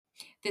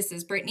This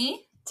is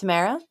Brittany,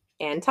 Tamara,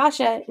 and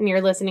Tasha, and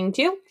you're listening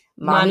to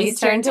Mommy's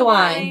Turn to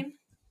Wine.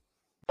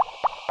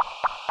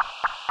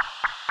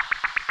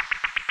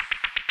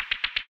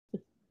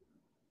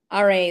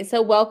 All right,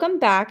 so welcome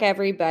back,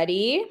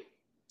 everybody.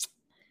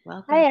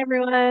 Welcome. Hi,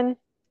 everyone.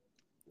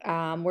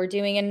 We're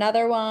doing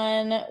another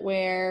one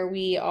where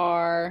we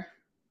are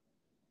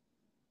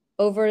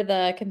over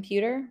the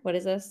computer. What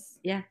is this?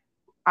 Yeah.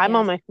 I'm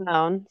on my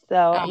phone,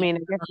 so I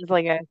guess it's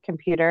like a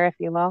computer, if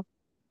you will.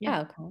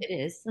 Yeah, okay. It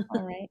is.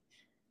 All right.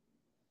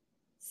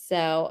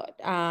 So,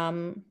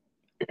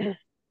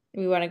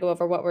 we want to go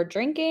over what we're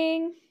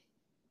drinking.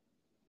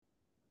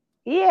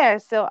 Yeah,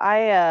 so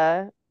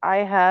I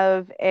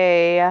have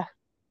a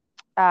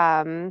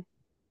it's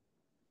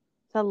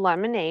a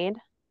lemonade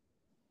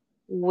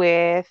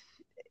with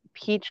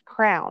peach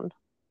crown,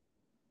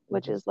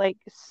 which is like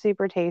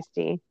super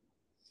tasty.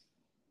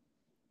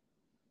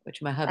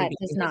 Which my hubby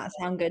does not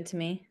sound good to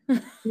me.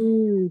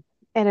 It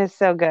is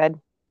so good.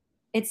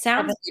 It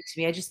sounds good to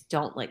me. I just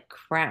don't like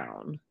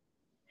crown.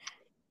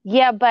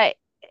 Yeah, but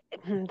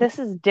this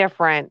is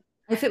different.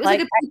 If it was like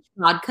a peach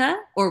vodka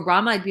or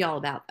rum, I'd be all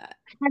about that.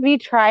 Have you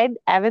tried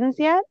Evans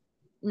yet?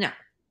 No.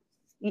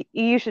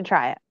 You should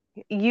try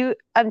it.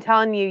 I'm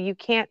telling you, you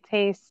can't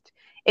taste.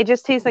 It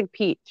just tastes like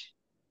peach.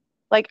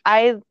 Like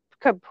I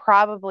could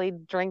probably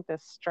drink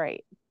this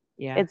straight.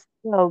 Yeah. It's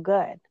so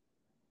good.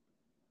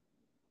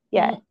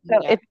 Yeah.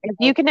 So if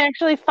you can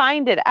actually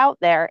find it out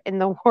there in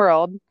the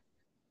world,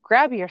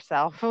 grab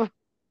yourself. So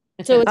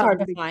it's hard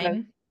to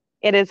find.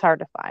 It is hard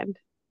to find.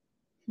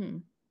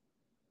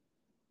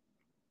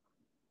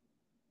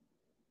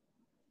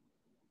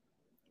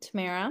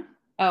 Tamara?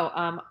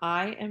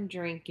 I am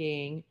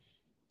drinking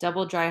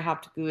double dry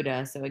hopped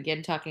Gouda. So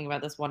again, talking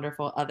about this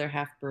wonderful other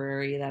half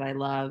brewery that I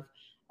love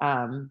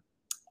out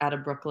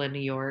of Brooklyn, New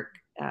York.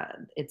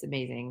 It's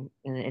amazing.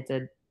 And it's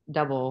a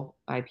double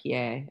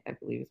IPA, I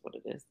believe is what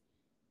it is.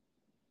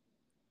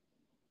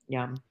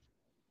 Yum.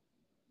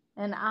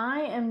 And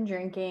I am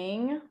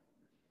drinking,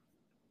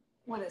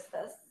 what is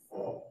this?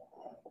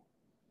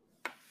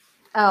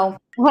 Oh,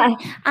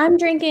 I'm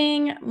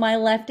drinking my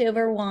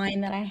leftover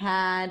wine that I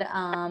had.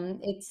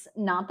 It's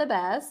not the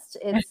best.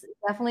 It's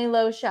definitely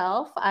low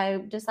shelf.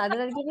 I decided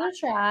I'd give it a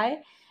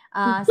try.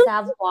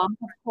 Sauv Blanc,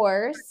 of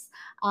course.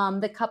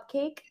 The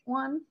cupcake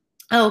one.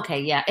 Oh,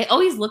 okay, yeah. It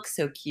always looks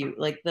so cute,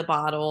 like the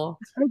bottle.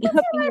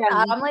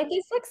 I'm like,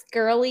 this looks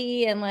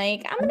girly, and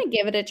like, I'm gonna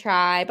give it a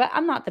try, but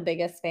I'm not the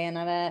biggest fan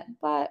of it.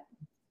 But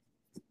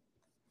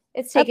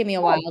it's taken me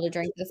a while to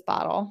drink this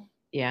bottle.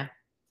 Yeah.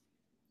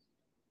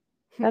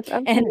 That's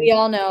okay. And we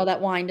all know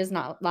that wine does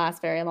not last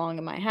very long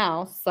in my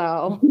house.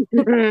 So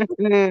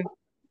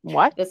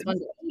what? This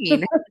one's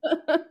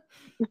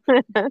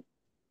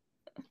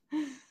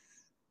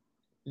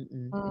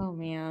Oh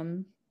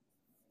man.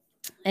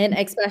 And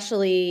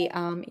especially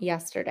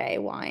yesterday,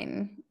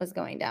 wine was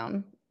going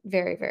down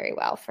very, very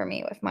well for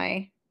me with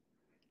my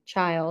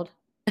child.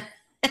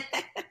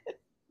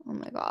 Oh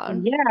my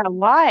God. Yeah,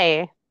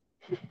 why?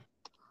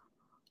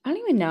 I don't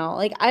even know.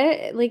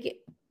 I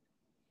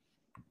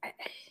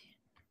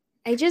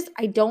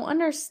don't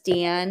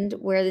understand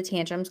where the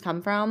tantrums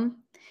come from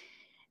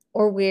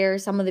or where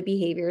some of the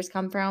behaviors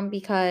come from,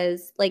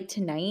 because like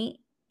tonight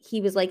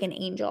he was like an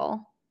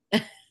angel.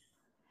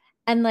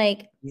 And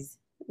like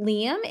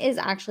Liam is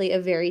actually a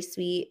very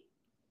sweet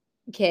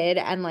kid,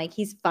 and like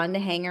he's fun to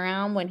hang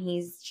around when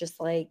he's just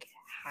like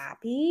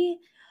happy,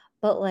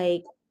 but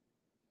like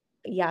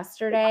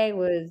yesterday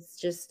was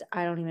just,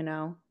 I don't even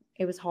know.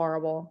 It was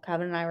horrible.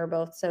 Kevin and I were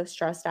both so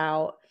stressed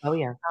out. Oh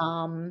yeah.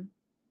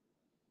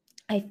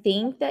 I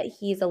think that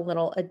he's a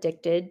little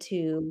addicted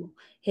to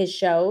his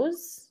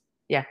shows.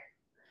 Yeah.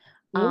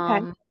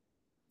 Okay.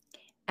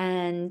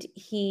 And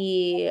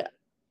he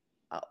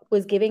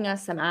was giving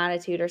us some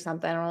attitude or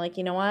something. And we're like,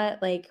 you know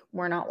what? Like,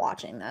 we're not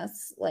watching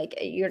this. Like,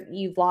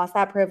 you've lost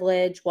that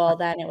privilege. Well,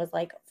 then it was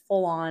like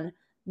full on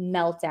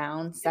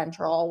meltdown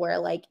central, where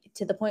like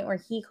to the point where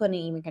he couldn't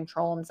even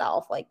control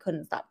himself, like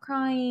couldn't stop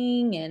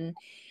crying. And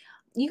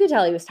you could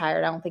tell he was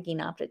tired. I don't think he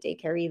napped at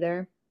daycare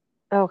either.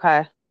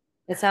 Okay.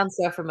 It sounds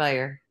so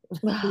familiar.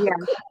 Yeah.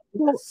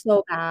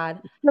 So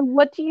bad. So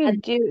what do you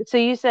do? So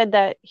you said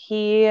that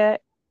he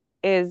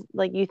is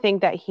like, you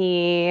think that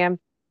he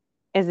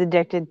is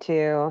addicted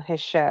to his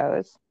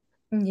shows.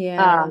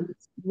 Yeah.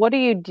 What do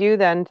you do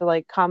then to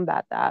like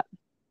combat that?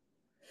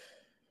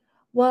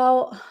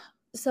 Well,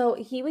 so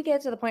he would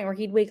get to the point where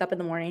he'd wake up in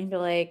the morning and be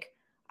like,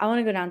 I want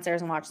to go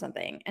downstairs and watch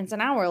something. And so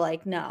now we're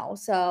like, no.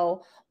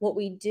 So what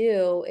we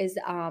do is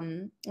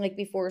like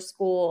before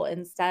school,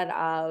 instead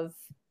of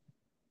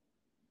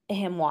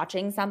him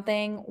watching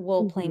something,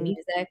 we'll play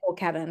music. Well,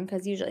 Kevin,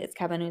 because usually it's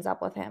Kevin who's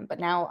up with him, but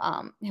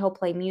now he'll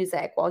play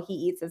music while he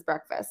eats his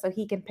breakfast, so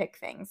he can pick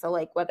things. So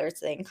like whether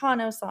it's the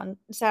Encanto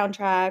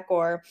soundtrack,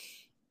 or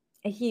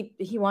he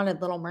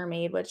wanted Little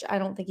Mermaid, which I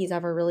don't think he's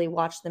ever really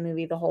watched the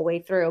movie the whole way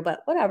through,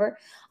 but whatever,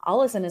 I'll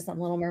listen to some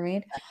Little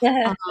Mermaid.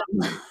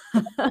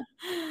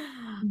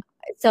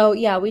 So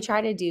yeah, we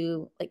try to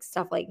do like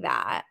stuff like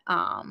that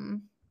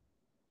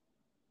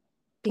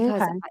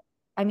because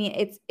I mean,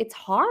 it's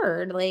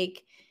hard.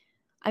 Like,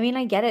 I mean,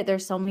 I get it.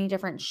 There's so many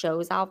different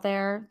shows out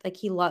there. Like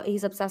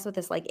he's obsessed with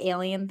this like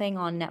alien thing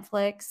on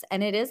Netflix,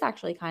 and it is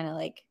actually kind of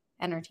like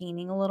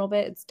entertaining a little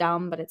bit. It's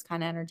dumb, but it's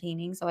kind of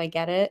entertaining, so I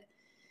get it.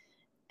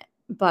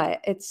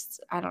 But it's,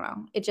 I don't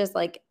know. It just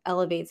like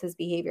elevates his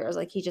behaviors.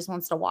 Like he just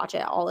wants to watch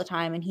it all the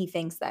time, and he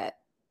thinks that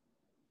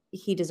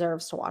he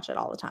deserves to watch it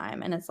all the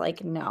time, and it's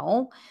like,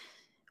 no.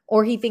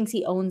 Or he thinks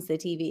he owns the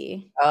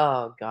TV.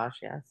 Oh gosh,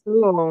 yes.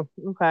 Ooh,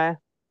 okay.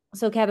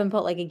 So Kevin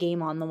put like a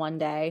game on the one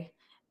day,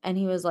 and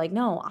he was like,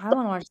 "No, I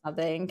want to watch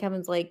something." And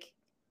Kevin's like,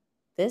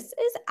 "This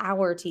is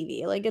our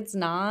TV. Like it's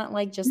not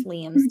like just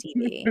Liam's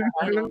TV,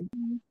 you know?"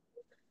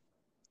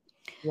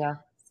 Yeah.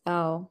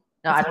 So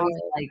No, it's I don't hard.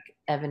 even like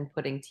Evan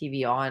putting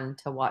TV on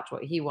to watch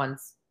what he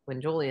wants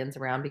when Julian's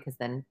around, because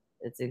then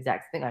it's the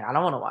exact thing. Like, I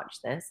don't want to watch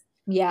this.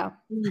 Yeah.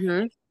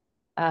 Mhm.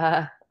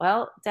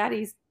 Well,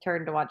 Daddy's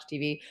turn to watch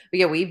TV. But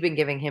yeah, we've been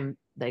giving him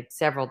like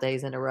several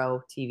days in a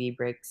row TV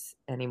breaks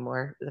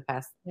anymore the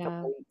past Yeah.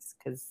 couple weeks,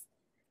 because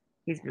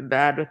he's been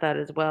bad with that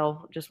as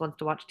well. Just wants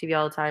to watch TV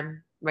all the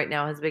time. Right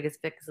now, his biggest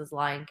fix is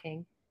Lion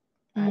King.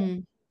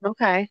 Mm.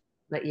 Okay.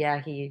 But yeah,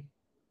 he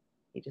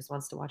just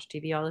wants to watch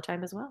TV all the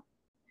time as well.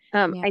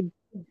 Yeah.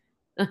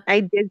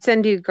 I did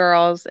send you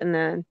girls in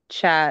the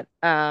chat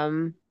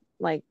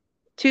like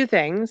two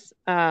things.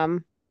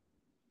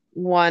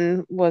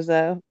 One was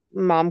a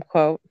mom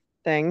quote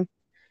thing,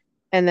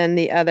 and then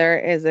the other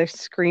is a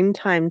screen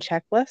time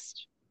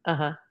checklist.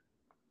 Uh-huh.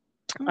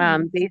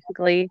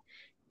 Basically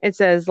it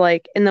says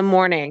like in the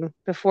morning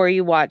before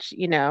you watch,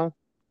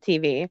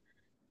 TV,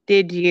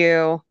 did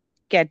you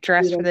get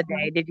dressed for the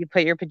day? Did you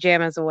put your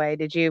pajamas away?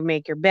 Did you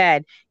make your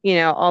bed?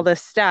 All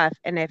this stuff.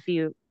 And if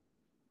you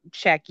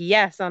check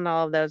yes on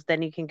all of those,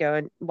 then you can go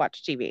and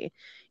watch TV.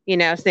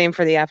 Same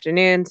for the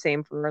afternoon,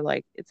 same for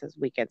like it says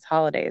weekends,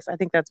 holidays. I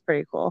think that's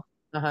pretty cool.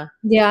 Uh-huh.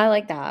 Yeah, I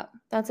like that.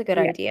 That's a good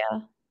Yeah.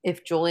 idea.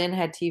 If Julian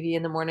had TV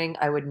in the morning,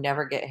 I would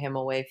never get him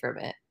away from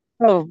it.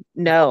 Oh,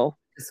 no.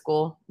 To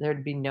school,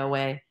 there'd be no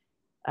way.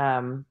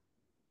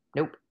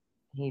 Nope.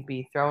 He'd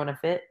be throwing a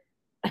fit.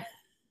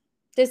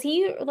 Does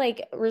he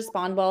like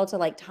respond well to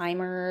like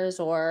timers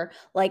or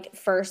like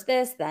first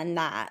this, then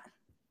that?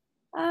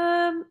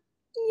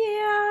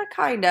 Yeah,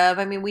 kind of.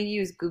 I mean, we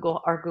use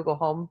our Google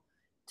Home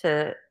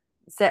to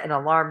set an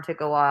alarm to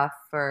go off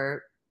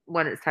for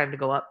when it's time to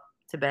go up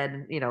to bed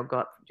and, go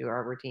up, do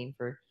our routine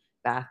for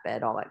bath,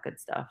 bed, all that good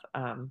stuff.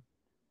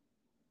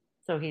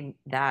 So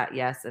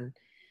yes. And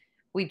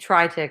we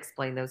try to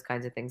explain those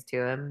kinds of things to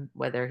him,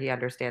 whether he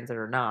understands it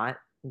or not,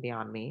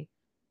 beyond me.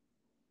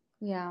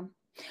 Yeah.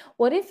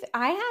 What if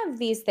I have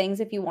these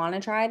things, if you want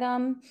to try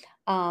them,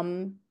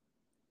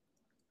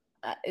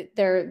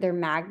 they're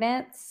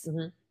magnets,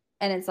 Mhm.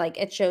 and it's like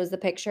it shows the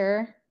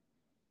picture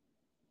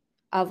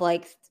of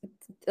like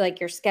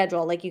your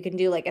schedule. Like you can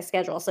do like a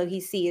schedule so he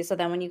sees. So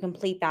then when you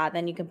complete that,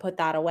 then you can put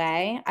that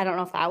away. I don't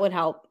know if that would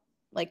help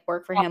like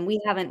work for him.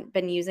 We haven't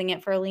been using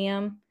it for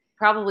Liam.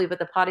 Probably, but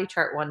the potty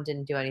chart one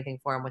didn't do anything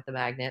for him with the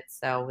magnets.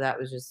 So that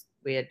was just,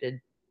 we had to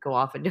go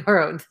off and do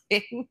our own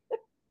thing.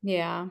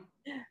 Yeah.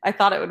 I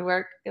thought it would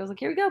work. It was like,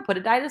 here we go, put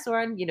a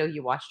dinosaur on.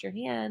 You washed your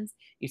hands,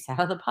 you sat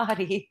on the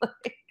potty.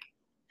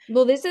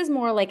 Well, this is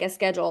more like a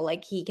schedule.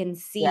 Like he can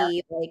see,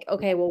 Yeah. like,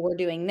 okay, well, we're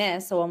doing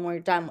this. So when we're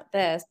done with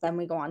this, then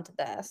we go on to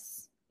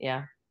this.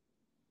 Yeah.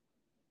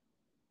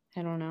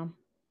 I don't know.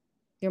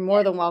 You're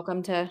more than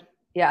welcome to.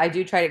 Yeah, I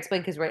do try to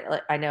explain, because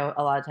I know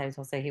a lot of times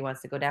he'll say he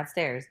wants to go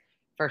downstairs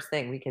first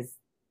thing, because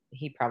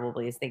he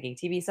probably is thinking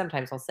TV.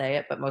 Sometimes he'll say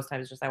it, but most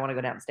times just I want to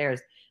go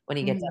downstairs when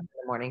he gets up in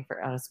the morning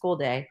on a school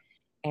day.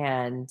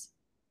 And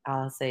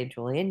I'll say,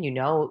 Julian,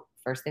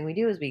 first thing we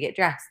do is we get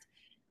dressed.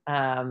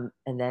 And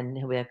then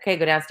he'll be like, okay,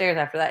 go downstairs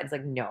after that. It's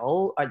like,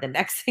 no. Or the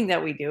next thing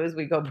that we do is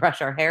we go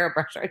brush our hair,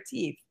 brush our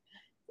teeth.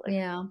 Like,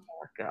 Yeah.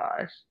 oh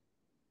gosh.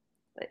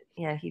 But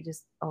yeah, he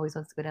just always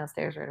wants to go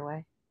downstairs right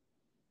away.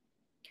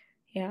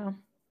 Yeah.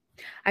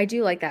 I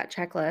do like that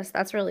checklist.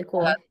 That's really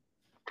cool.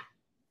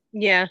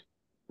 Yeah.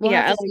 We'll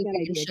Yeah, have to I see like if we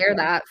that can idea share too.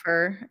 that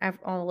for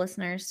all the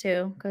listeners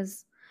too,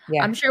 because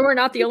Yeah. I'm sure we're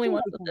not the only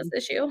ones with this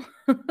issue.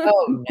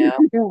 Oh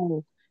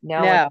no.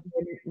 No.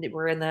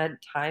 We're in that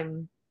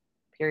time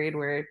period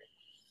where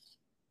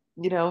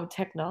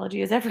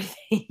technology is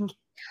everything.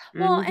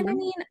 Well, and I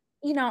Mhm.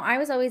 mean, I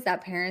was always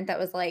that parent that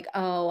was like,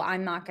 oh,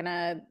 I'm not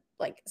gonna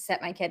like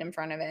set my kid in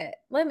front of it.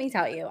 Let me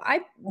tell you, I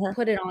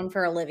put it on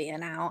for Olivia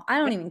now. I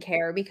don't even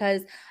care,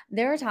 because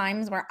there are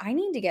times where I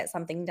need to get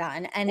something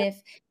done. And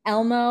if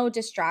Elmo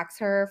distracts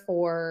her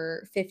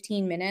for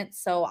 15 minutes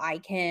so I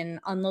can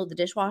unload the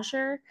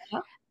dishwasher,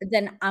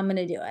 then I'm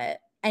gonna do it.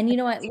 And you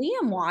know what?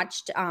 Liam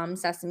watched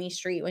Sesame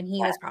Street when he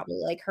was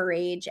probably like her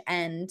age,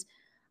 and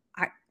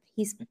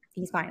he's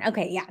fine.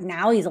 Okay, yeah,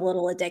 now he's a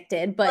little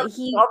addicted, but All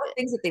the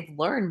things that they've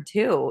learned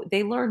too.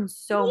 They learn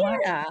so much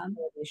from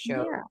this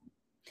show. yeah.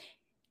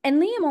 And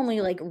Liam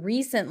only like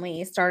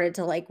recently started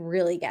to like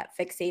really get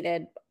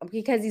fixated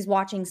because he's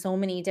watching so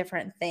many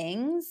different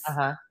things.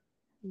 Uh-huh.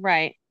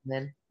 Right.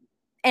 Then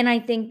And I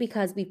think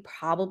because we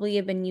probably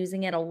have been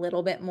using it a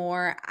little bit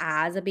more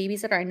as a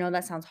babysitter, I know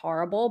that sounds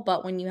horrible,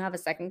 but when you have a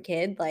second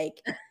kid,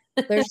 like,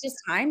 there's just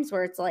times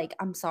where it's like,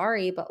 "I'm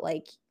sorry, but,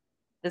 like."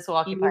 This will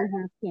occupy.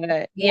 You have to,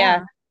 yeah,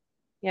 Yeah.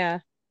 yeah.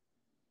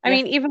 I Yeah.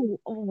 mean, even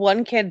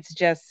one kid's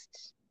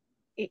just,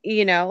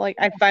 like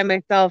I find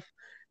myself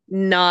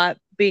not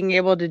being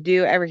able to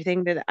do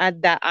everything that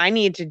I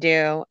need to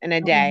do in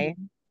a day,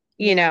 Mhm.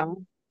 you Yeah.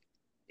 know,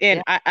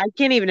 and Yeah. I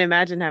can't even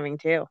imagine having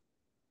two.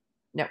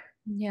 No.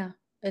 Yeah.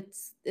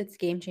 It's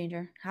game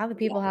changer. How do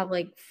people have,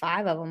 like,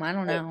 5 of them? I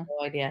don't I have know.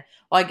 no idea.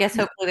 Well, I guess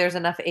hopefully there's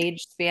enough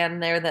age span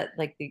there that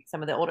like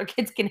some of the older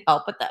kids can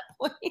help at that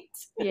point.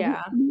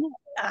 Yeah.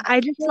 I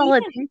just Well, saw a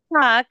even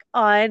TikTok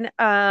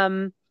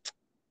on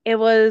it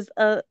was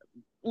a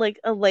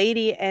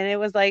lady, and it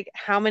was like,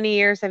 how many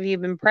years have you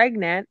been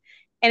pregnant?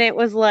 And it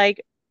was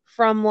like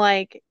from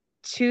like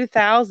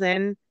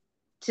 2000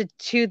 to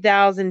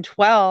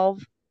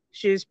 2012,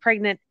 she was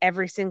pregnant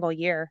every single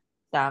year.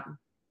 Stop.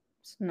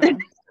 no.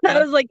 I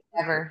No, was like,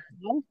 never.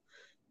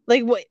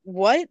 like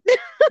what?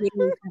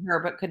 Kudos to her,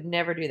 but could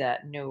never do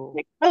that. No.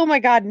 Like, oh my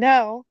God,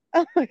 no.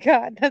 Oh my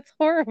God, that's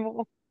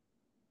horrible.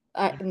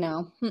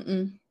 No.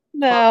 Mm-mm.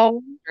 12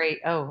 No. straight.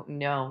 Oh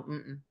no.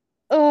 Mm-mm.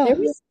 There Oh,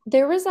 was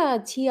there was a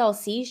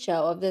TLC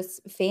show of this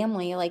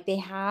family, like,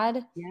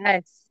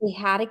 yes. they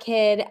had a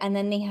kid, and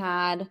then they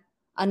had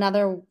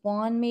another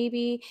one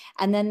maybe,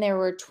 and then there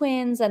were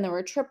twins, and there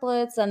were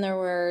triplets, and there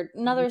were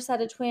another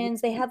set of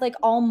twins. They had, like,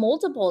 all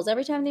multiples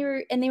every time they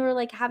were,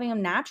 like, having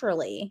them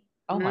naturally.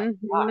 Oh my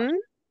gosh. Hmm.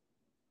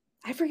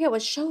 I forget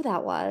what show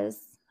that was.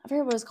 I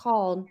forget what it was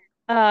called.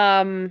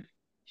 Um,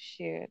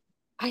 Shoot.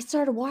 I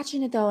started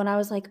watching it though, and I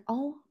was like,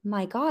 "Oh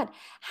my god,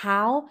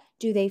 how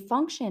do they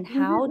function? Was it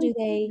How like do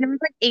they?" there was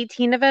like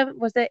 18 of them?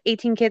 Was it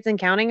 18 kids and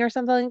counting or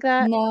something like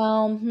that?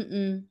 No,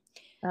 mm-mm.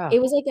 Oh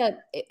It was like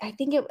I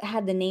think it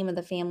had the name of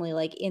the family,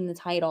 like, in the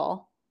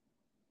title.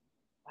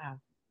 wow.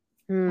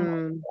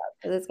 I'm Hmm.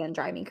 This is gonna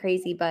drive me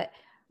crazy, but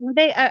Were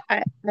they, I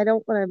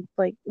don't want to,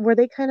 like, were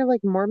they kind of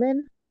like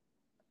Mormon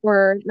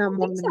or I not don't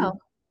think Mormon? so.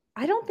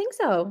 I don't think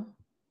so.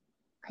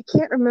 I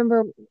can't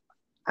remember.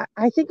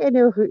 I think I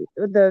know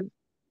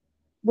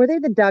were they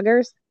the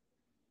Duggars?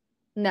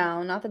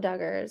 No, not the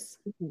Duggars.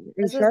 Are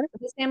you sure?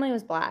 This family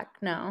was black,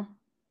 no.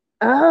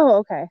 Oh,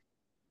 okay.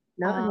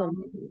 Not in Um,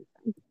 Mormon.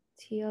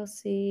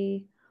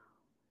 TLC.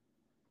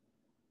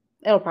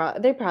 They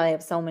probably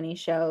have so many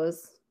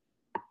shows,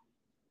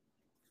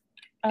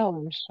 Oh,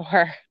 I'm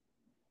sure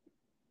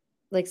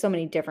like, so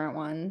many different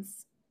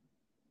ones.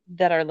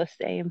 that are the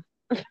same.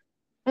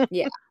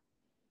 Yeah.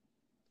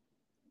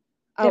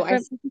 Oh,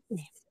 Different.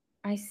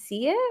 I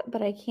see it,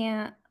 but I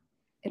can't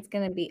it's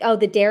gonna be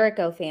the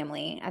Derrico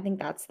family. I think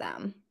that's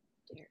them.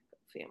 Dear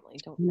family,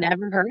 don't know.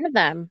 Never heard of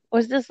them.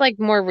 Was this like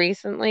more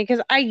recently?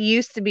 Because I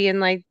used to be in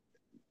like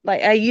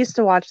I used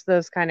to watch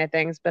those kind of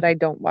things, but I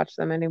don't watch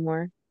them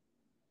anymore.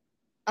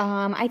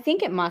 I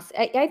think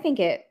I think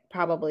it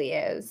probably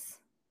is.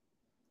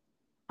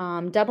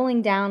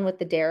 Doubling Down with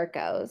the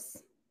Derricos.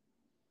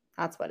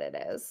 That's what it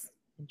is.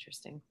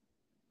 Interesting.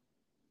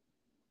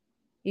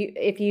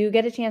 If you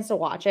get a chance to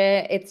watch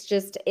it,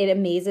 it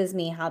amazes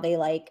me how they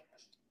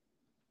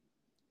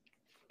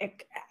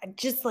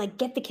just like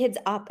get the kids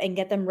up and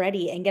get them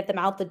ready and get them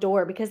out the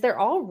door because they're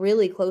all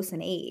really close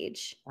in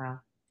age. Wow.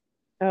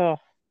 Oh,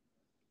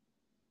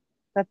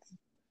 that's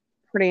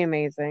pretty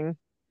amazing.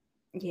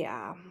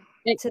 Yeah.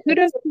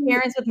 Kudos To to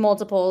parents with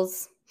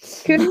multiples.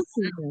 kudos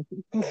to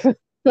you.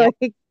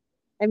 Like,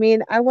 I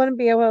mean, I want to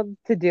be able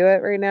to do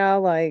it right now.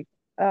 Like,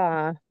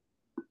 uh,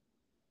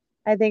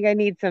 I think I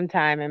need some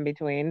time in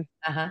between.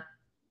 Uh-huh.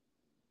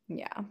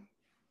 Yeah.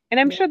 And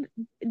I'm Yeah. sure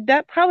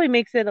that probably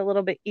makes it a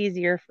little bit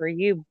easier for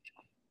you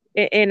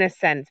in a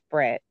sense,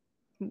 Britt,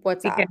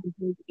 What's because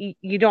that?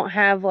 you don't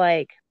have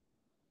like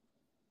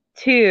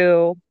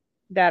two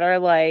that are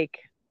like,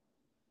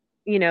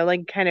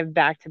 like kind of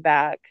back to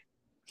back.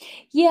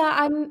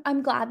 Yeah,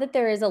 I'm glad that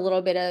there is a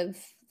little bit of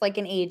like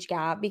an age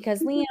gap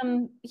because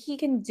Liam, he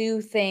can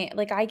do things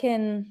like I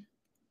can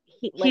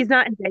like He's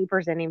not in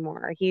diapers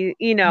anymore.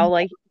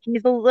 Like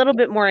he's a little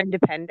bit more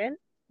independent,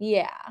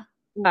 yeah.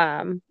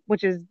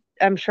 which is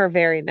I'm sure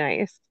very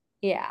nice.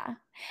 Yeah.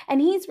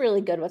 And he's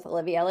really good with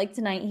Olivia. Like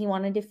tonight he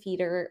wanted to feed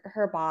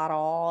her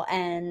bottle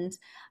and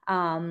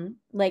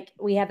like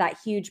we have that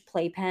huge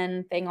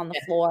playpen thing on the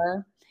Yeah.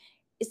 floor.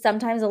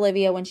 Sometimes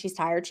Olivia when she's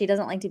tired, she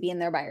doesn't like to be in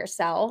there by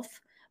herself,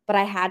 but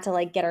I had to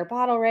like get her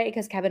bottle right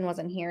because Kevin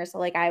wasn't here. So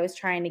like I was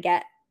trying to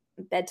get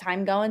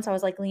bedtime going. So I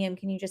was like, Liam,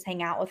 can you just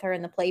hang out with her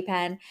in the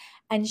playpen?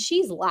 And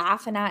she's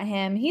laughing at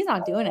him. He's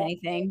not doing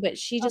anything, but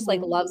she just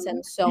like loves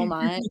him so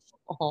much.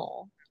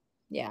 Oh,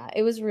 Yeah,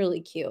 it was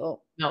really cute.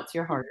 melts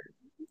your heart.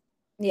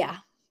 Yeah.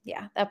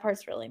 Yeah, that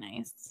part's really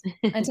nice.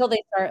 Until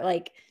they start,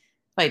 like,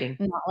 Fighting.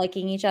 not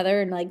liking each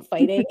other and, like,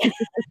 fighting.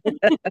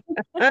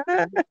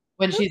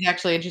 When she's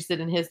actually interested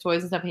in his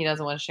toys and stuff and he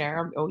doesn't want to share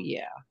them. Oh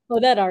yeah.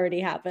 Well, that already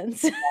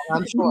happens.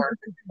 I'm sure.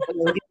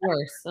 It'll get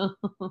worse.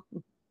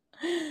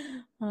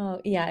 Oh,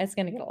 yeah, it's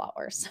gonna get a lot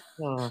worse.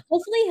 Oh,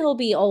 Hopefully, he'll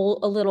be a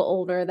little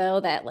older, though,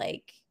 that,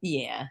 like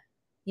yeah.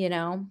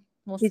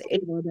 We'll He's see.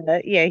 able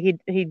to, yeah,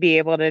 he'd be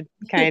able to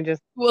kind of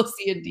just We'll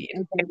see indeed.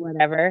 okay,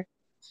 whatever.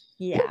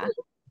 Yeah.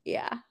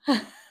 Yeah.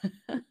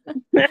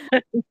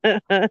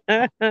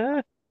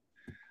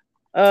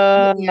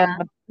 Yeah.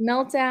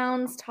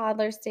 Meltdowns,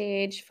 toddler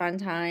stage, fun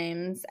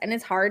times. And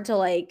it's hard to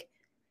like,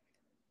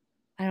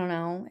 I don't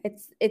know.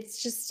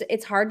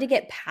 It's hard to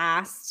get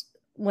past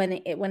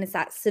when it's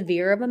that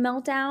severe of a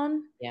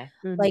meltdown. Yeah.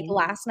 Like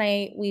last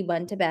night we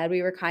went to bed,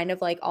 we were kind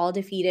of like all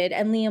defeated,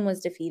 and Liam was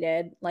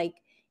defeated. Like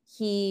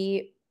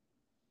he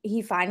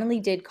finally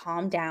did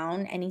calm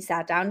down, and he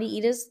sat down to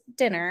eat his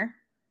dinner.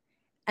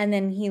 And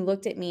then he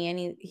looked at me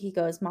and he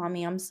goes,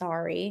 "Mommy, I'm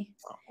sorry."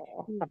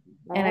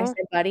 And I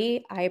said,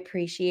 "Buddy, I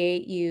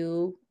appreciate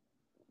you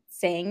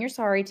saying you're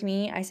sorry to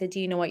me." I said, "Do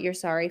you know what you're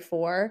sorry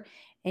for?"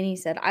 And he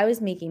said, "I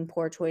was making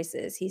poor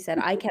choices." He said,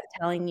 "I kept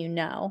telling you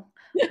no."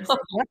 I said,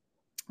 "Yep."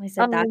 I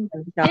said, "That's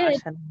what you gosh,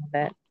 did." I love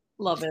it.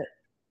 Love it.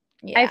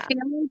 I Yeah.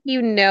 feel like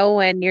you know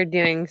when you're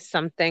doing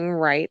something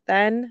right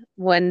then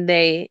when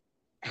you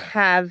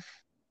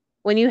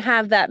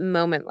have that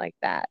moment like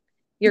that.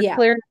 You're Yeah.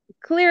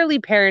 clearly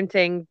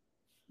parenting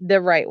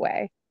the right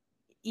way.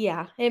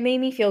 Yeah. It made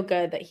me feel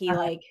good that he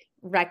like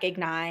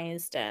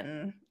recognized,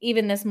 and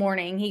even this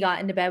morning he got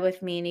into bed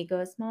with me and he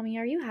goes, "Mommy,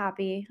 are you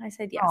happy?" I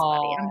said, "Yes,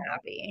 buddy, I'm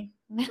happy."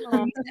 He used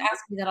to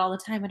ask me that all the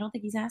time. I don't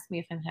think he's asked me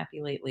if I'm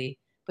happy lately,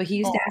 but he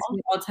used to ask me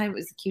all the time. It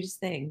was the cutest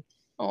thing.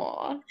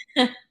 Aw.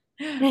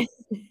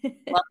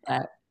 Love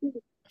that.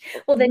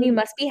 Well, then you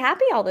must be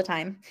happy all the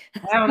time.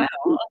 I don't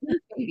know.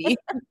 Maybe.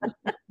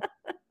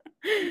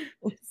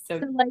 So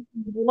like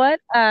what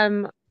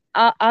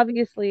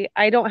obviously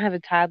I don't have a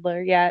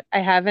toddler yet. I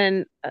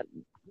haven't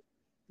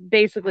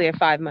basically a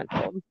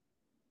 5-month-old.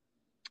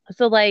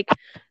 So like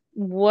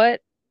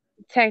what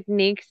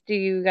techniques do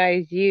you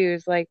guys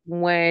use like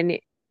when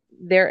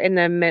they're in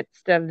the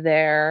midst of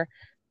their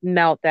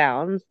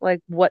meltdowns?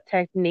 Like what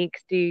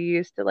techniques do you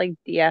use to like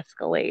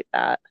de-escalate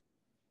that?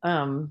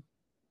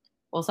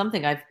 Well,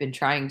 something I've been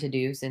trying to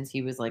do since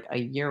he was like a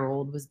year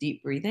old was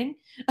deep breathing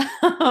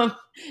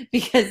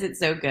because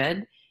it's so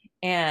good.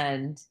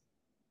 And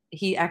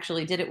he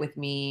actually did it with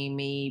me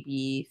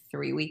maybe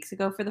 3 weeks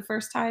ago for the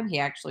first time. He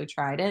actually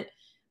tried it.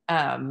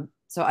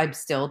 So I'm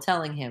still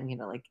telling him,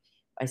 like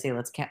I say,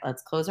 let's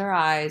close our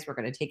eyes. We're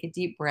going to take a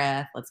deep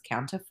breath. Let's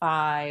count to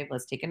 5.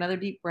 Let's take another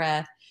deep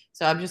breath.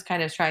 So I'm just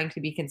kind of trying to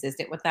be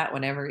consistent with that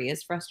whenever he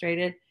is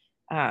frustrated,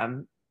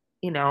 and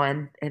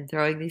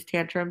throwing these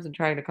tantrums and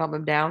trying to calm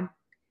him down.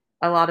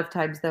 A lot of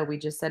times, though, we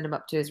just send him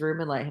up to his room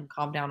and let him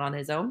calm down on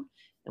his own.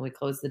 And we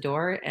close the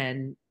door,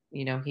 and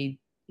he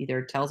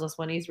either tells us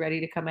when he's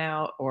ready to come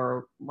out,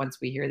 or once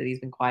we hear that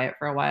he's been quiet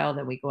for a while,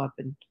 then we go up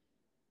and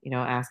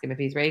ask him if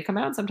he's ready to come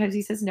out. Sometimes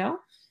he says no,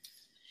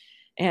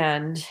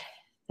 and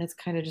that's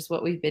kind of just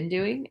what we've been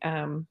doing.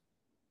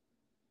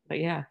 But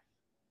yeah.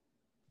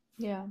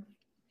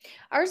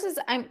 Ours is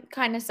I'm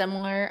kind of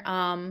similar.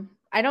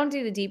 I don't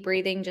do the deep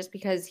breathing just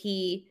because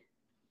he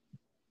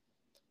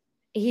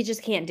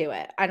just can't do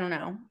it. I don't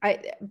know.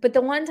 But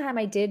the one time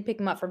I did pick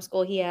him up from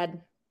school, he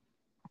had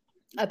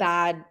a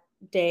bad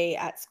day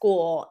at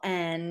school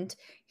and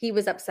he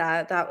was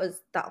upset. That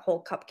was that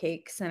whole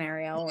cupcake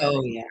scenario where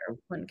Oh the yeah. teacher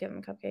wouldn't give him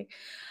a cupcake.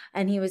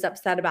 And he was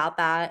upset about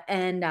that.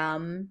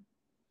 And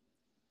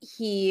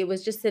he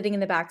was just sitting in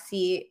the back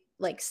seat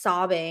like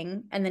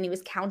sobbing, and then he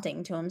was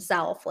counting to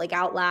himself like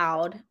out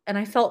loud, and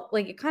I felt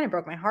like it kind of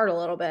broke my heart a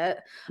little bit.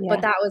 Yeah.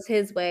 But that was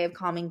his way of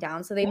calming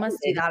down. So they must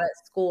do that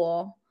at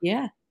school.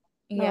 Yeah.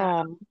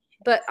 Yeah.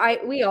 But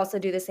we also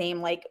do the same.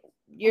 Like,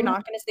 you're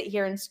not going to sit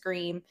here and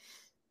scream.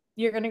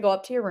 You're going to go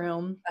up to your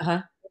room.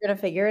 Uh-huh. You're going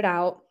to figure it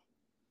out.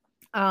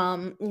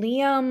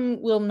 Liam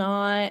will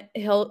not.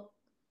 He'll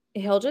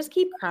just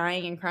keep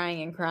crying and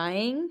crying and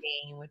crying.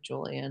 With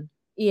Julian.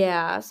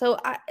 Yeah. So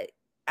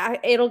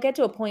it'll get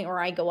to a point where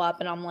I go up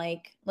and I'm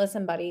like,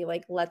 "Listen, buddy,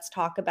 like, let's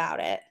talk about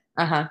it."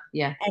 Uh-huh.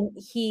 Yeah. And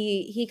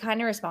he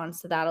kind of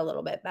responds to that a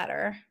little bit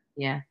better.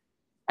 Yeah.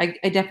 I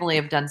definitely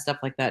have done stuff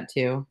like that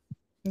too.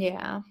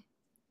 Yeah.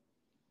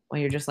 When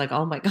you're just like,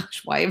 oh my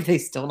gosh, why have they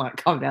still not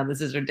calmed down?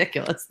 This is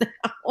ridiculous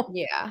now.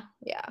 Yeah.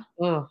 Yeah.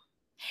 Oh.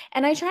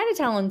 And I try to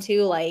tell him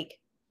too, like,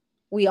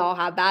 we all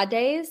have bad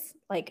days.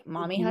 Like,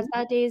 mommy has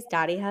bad days,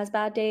 daddy has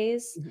bad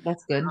days.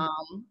 That's good.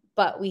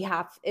 But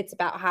it's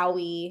about how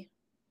we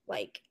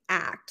like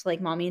act.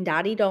 Like, mommy and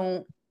daddy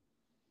don't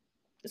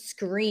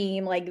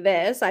scream like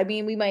this. I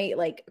mean, we might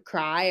like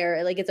cry,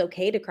 or like it's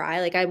okay to cry.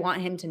 Like, I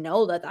want him to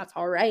know that that's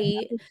all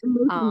right.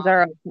 Emotions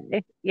are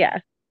okay. Yeah.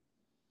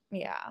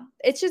 Yeah.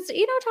 It's just,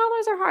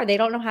 toddlers are hard. They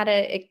don't know how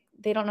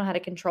to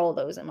control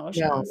those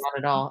emotions. No, not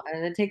at all.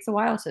 And it takes a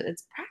while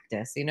it's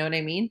practice. You know what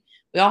I mean?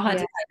 We all had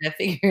to kind of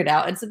figure it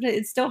out. And sometimes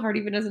it's still hard,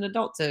 even as an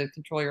adult, to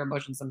control your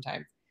emotions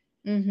sometimes.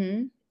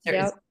 Mm-hmm.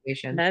 Certain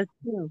situations. That's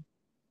true.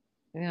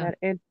 Yeah. That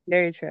is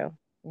very true.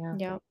 Yeah.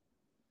 Yep.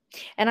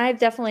 And I've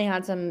definitely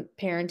had some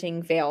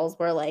parenting fails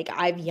where like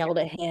I've yelled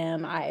at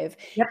him. I've,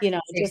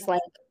 just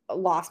like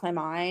lost my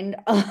mind.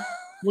 Well,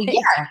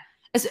 yeah.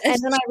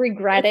 And then I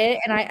regret it.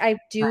 And I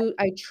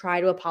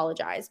try to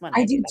apologize when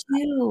I do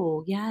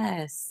too.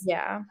 Yes.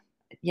 Yeah.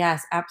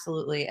 Yes,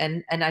 absolutely.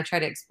 And I try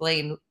to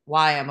explain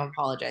why I'm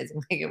apologizing.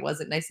 Like it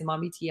wasn't nice of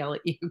mommy to yell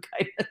at you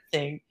kind of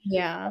thing.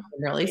 Yeah. I'm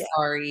really Yeah.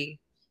 sorry.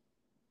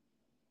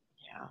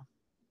 Yeah.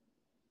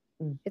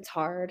 Mm, It's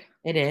hard.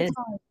 it It's is.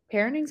 hard.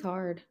 Parenting's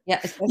hard. Yeah,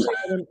 especially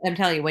when, I'm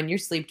telling you, when you're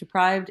sleep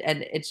deprived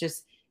and it's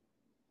just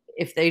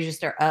if they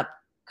just are up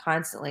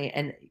constantly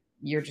and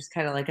you're just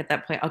kind of like at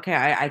that point, okay,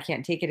 I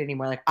can't take it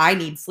anymore. Like I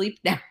need sleep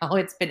now.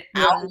 It's been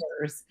Yeah.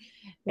 hours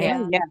and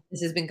Yeah. Yeah.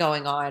 this has been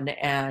going on.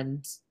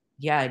 And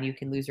yeah, and you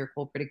can lose your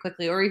cool pretty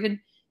quickly, or even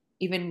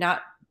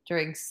not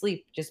during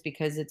sleep, just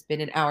because it's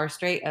been an hour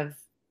straight of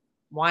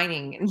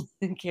whining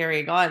and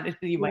carrying on.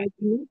 You might Like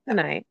me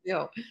tonight.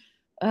 feel.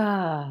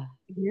 Ah,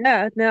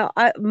 Yeah, no,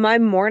 my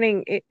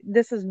morning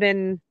this has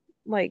been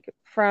like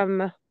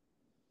from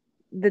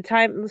the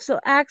time so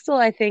Axel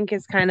I think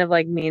is kind of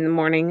like me in the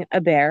morning, a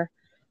bear.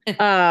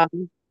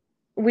 Um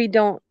we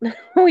don't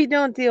we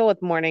don't deal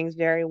with mornings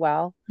very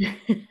well.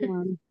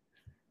 Um,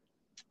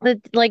 it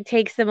like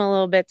takes him a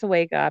little bit to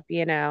wake up,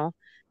 you know.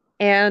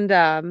 And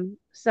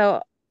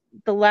so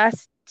the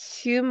last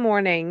two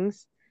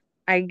mornings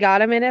I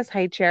got him in his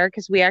high chair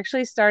because we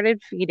actually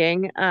started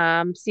feeding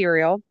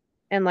cereal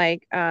and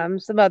like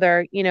some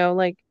other, you know,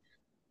 like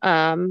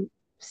um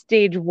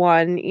stage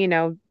one, you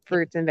know, yeah.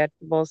 fruits and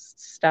vegetables,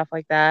 stuff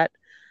like that.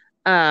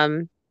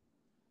 Um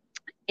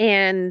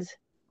and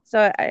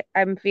so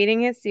I'm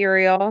feeding his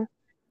cereal.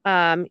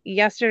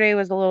 Yesterday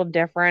was a little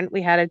different.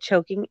 We had a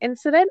choking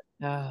incident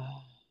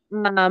Ah,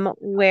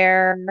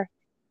 where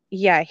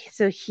yeah,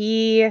 so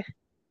he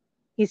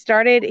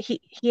started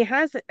he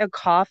has a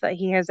cough that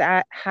he has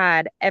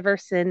had ever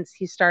since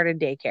he started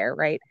daycare,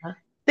 right? huh?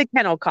 The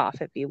kennel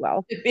cough, if you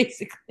will.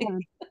 Basically, Um,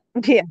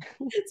 yeah.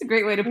 it's a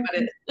great way to put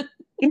it.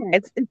 Yeah,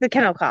 it's the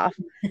kennel cough.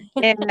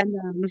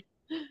 And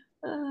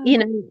Ah, you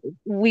know,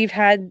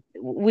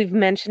 we've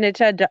mentioned it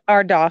to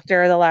our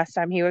doctor the last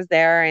time he was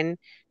there, and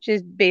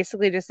she's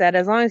basically just said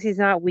as long as he's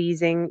not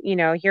wheezing, you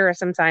know, here are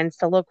some signs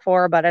to look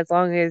for, but as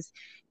long as,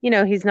 you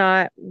know, he's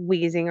not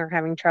wheezing or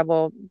having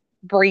trouble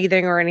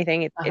breathing or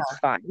anything, it's uh-huh.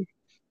 fine.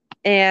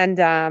 And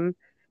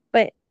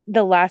but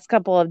the last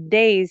couple of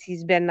days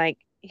he's been like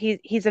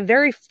he's a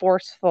very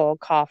forceful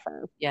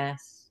cougher.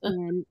 Yes.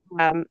 And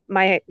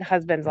my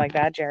husband's like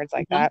that, Jared's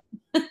like Mhm. that.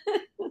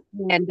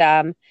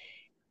 And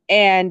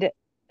and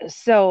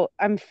so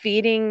I'm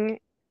feeding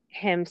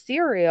him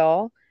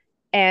cereal,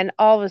 and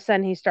all of a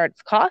sudden he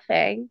starts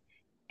coughing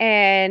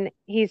and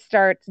he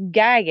starts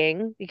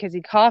gagging because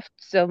he coughed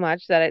so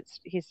much that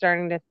he's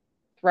starting to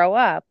throw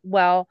up.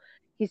 Well,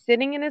 he's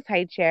sitting in his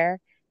high chair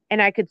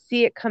and I could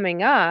see it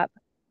coming up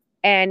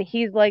and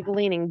he's like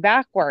leaning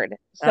backward. Oh,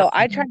 So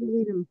I tried to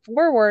lean him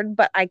forward,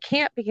 but I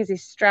can't because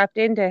he's strapped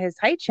into his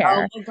high oh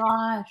chair. my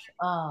gosh.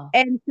 Oh,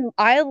 And so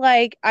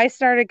I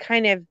started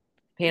kind of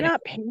panic.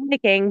 not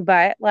panicking,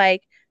 but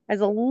like I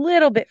was a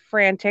little bit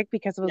frantic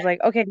because it was Yeah.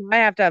 like, okay, now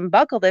I have to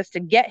unbuckle this to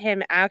get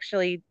him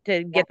actually to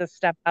Yeah. get the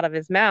stuff out of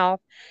his mouth.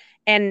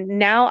 And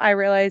now I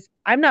realize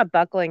I'm not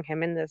buckling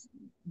him in this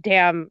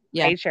damn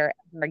Yeah. high chair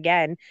ever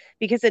again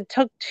because it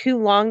took too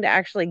long to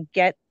actually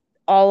get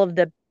all of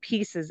the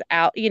pieces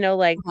out, you know,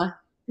 Uh-huh.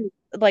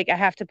 like I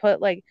have to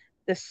put like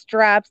the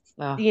straps,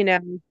 Oh, you know,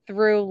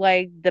 through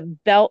like the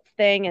belt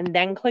thing and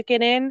then click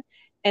it in.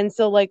 And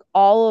so like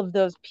all of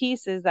those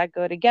pieces that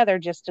go together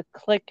just to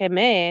click him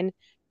in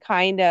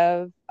kind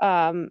of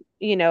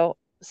you know,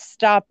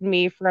 stopped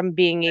me from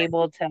being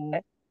able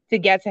to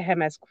get to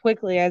him as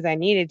quickly as I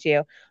needed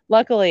to.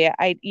 Luckily,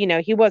 you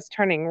know, he was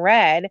turning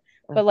red,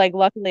 oh, but like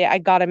luckily I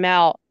got him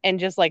out and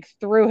just like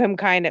threw him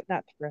kind of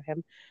not threw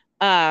him,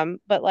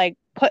 but like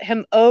put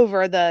him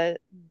over the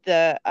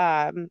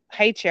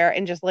high chair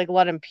and just like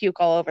let him puke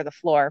all over the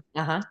floor.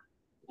 uh-huh.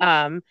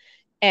 Um,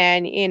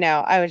 and you know,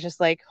 I was just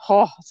like,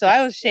 oh, so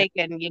I was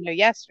shaken, you know,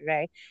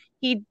 yesterday.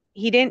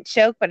 He didn't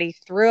choke, but he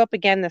threw up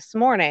again this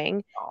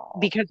morning Oh,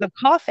 because of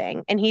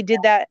coughing. And he did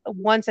that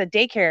once at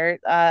daycare,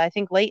 I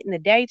think late in the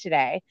day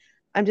today.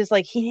 I'm just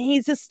like, he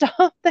needs to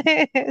stop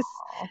this.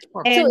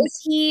 poor So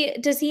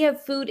And does he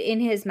have food in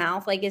his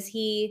mouth? Like is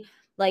he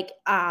like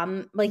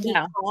he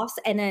no, coughs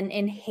and then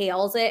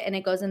inhales it and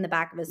it goes in the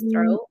back of his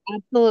throat?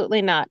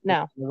 absolutely not.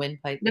 No, the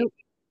windpipe baby. nope.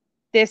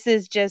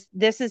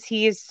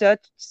 He is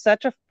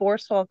such a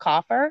forceful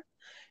cougher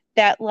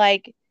that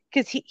like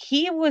because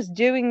he was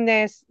doing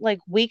this like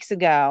weeks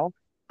ago,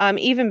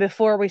 even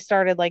before we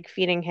started like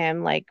feeding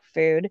him like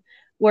food,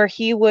 where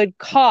he would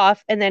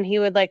cough and then he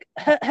would like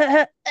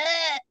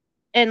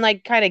and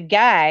like kind of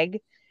gag.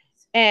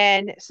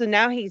 And so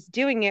now he's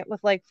doing it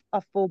with like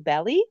a full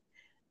belly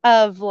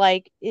of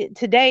like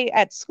today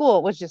at school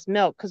it was just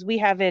milk because we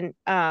haven't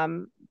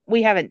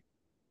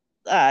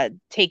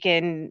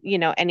taken, you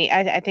know, any.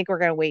 I think we're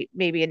gonna wait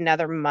maybe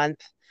another month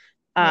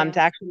Yeah. to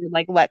actually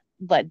like let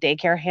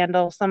daycare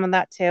handle some of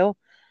that too.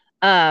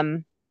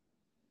 Um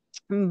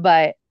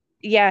but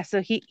yeah,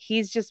 so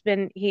he's just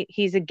been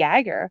he's a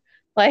gagger.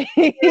 Like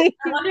I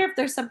wonder if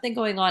there's something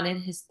going on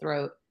in his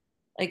throat.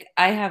 Like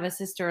I have a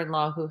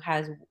sister-in-law who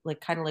has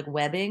like kind of like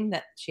webbing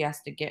that she has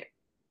to get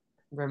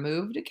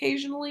removed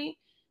occasionally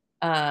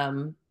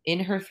in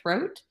her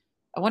throat.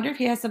 I wonder if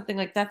he has something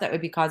like that that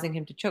would be causing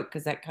him to choke,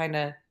 because that kind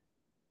of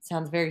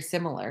sounds very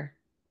similar.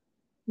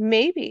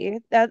 Maybe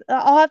that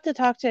I'll have to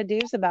talk to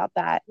Deuce about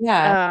that.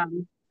 Yeah,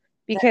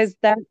 Because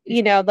that,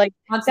 it's like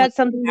constantly that's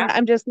something that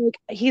I'm just like,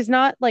 he's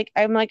not like,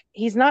 I'm like,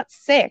 he's not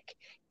sick.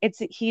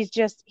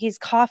 He's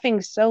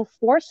coughing so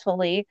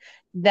forcefully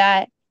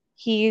that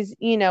he's,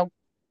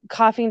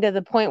 coughing to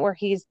the point where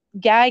he's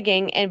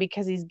gagging. And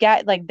because he's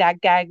like that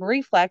gag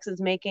reflex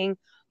is making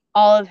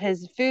all of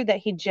his food that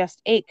he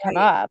just ate come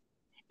right. up.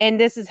 And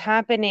this is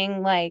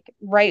happening like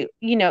right,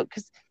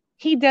 because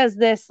he does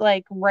this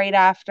like right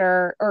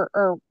after,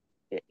 or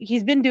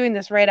he's been doing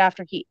this right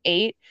after he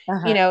ate.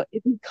 Uh-huh.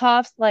 If he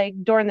coughs like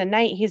during the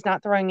night, he's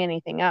not throwing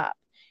anything up.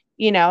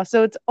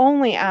 So it's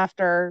only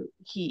after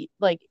he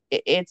like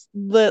it's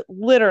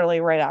literally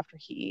right after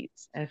he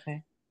eats.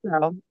 Okay.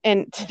 So,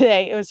 and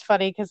today it was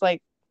funny because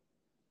like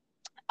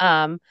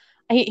um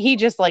he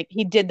just like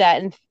he did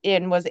that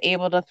and was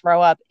able to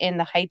throw up in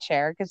the high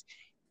chair because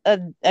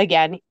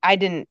again, I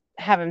didn't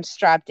have him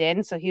strapped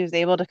in, so he was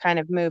able to kind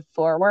of move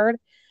forward.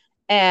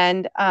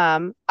 And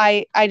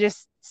I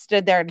just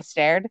stood there and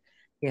stared.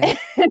 Yeah.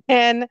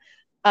 And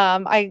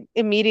I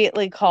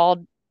immediately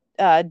called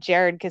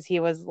Jared because he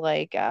was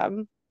like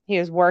he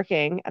was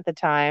working at the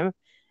time.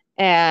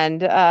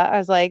 And I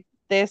was like,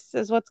 this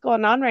is what's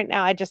going on right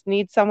now. I just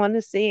need someone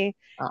to see.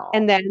 Oh.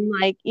 And then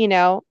like,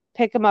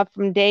 pick him up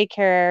from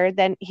daycare.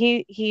 Then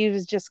he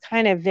was just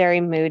kind of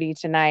very moody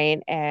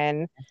tonight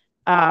and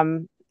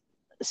um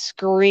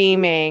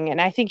screaming. And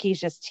I think he's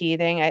just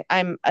teething.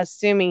 I'm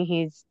assuming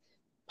he's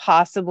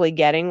possibly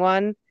getting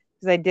one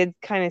because I did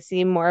kind of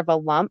see more of a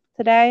lump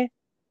today.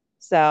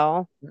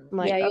 So I'm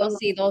like, Yeah, you'll oh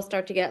see they'll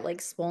start to get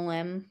like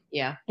swollen.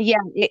 Yeah. yeah,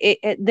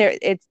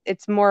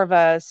 it's more of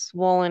a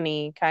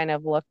swollen kind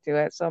of look to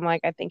it. So I'm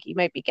like, I think he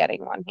might be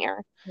getting one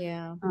here.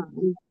 Yeah.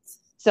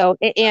 So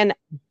and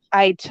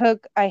I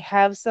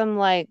have some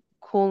like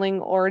cooling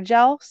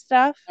Orajel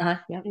stuff, Uh-huh.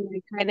 Yep. and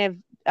I kind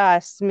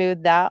of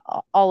smoothed that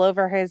all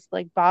over his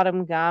like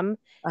bottom gum,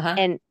 Uh-huh.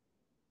 and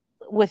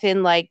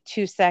within like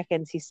 2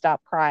 seconds he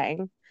stopped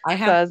crying. I So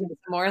have I was some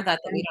more of that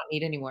we don't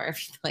need anymore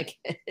if you like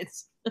it.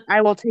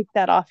 I will take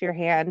that off your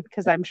hand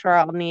because I'm sure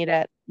I'll need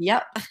it.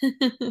 Yep.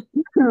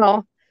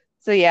 So,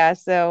 so yeah,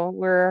 so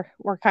we're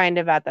kind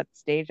of at that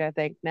stage, I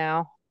think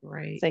now.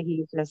 Right. So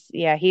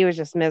he was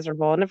just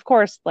miserable. And of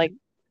course, like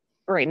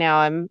right now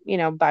I'm,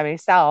 by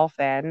myself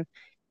and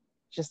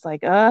just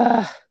like,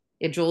 Yeah,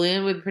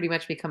 Julian would pretty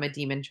much become a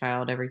demon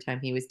child every time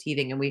he was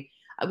teething, and we'd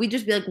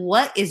just be like,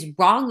 "What is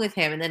wrong with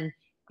him?" And then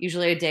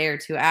usually a day or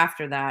two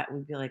after that,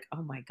 we'd be like,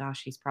 "Oh my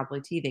gosh, he's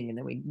probably teething," and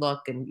then we'd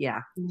look, and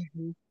yeah,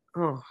 Mhm.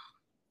 oh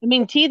I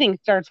mean, teething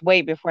starts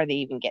way before they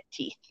even get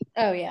teeth.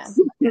 Oh yeah.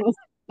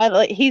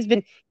 He's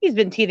been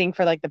teething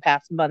for like the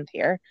past month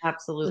here.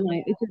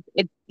 absolutely,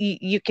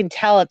 You can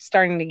tell it's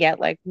starting to get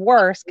like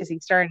worse because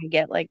he's starting to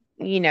get like,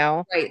 right.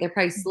 They're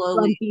probably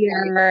slowly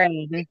bumpier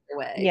and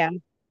away. yeah,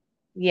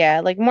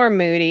 yeah, like more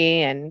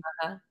moody. And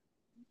Uh-huh.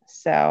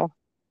 so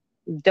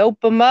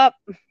dope them up.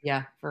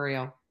 Yeah, for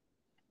real.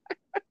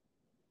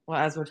 Well,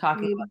 as we're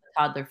talking about the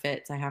toddler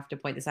fits, I have to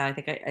point this out. I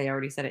think I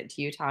already said it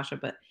to you, Tasha,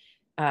 but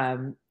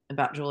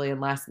about Julian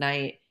last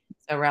night.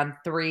 So around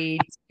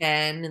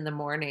 3:10 in the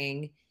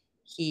morning,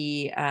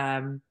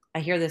 I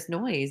hear this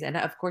noise, and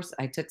of course,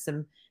 I took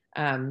some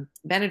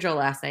Benadryl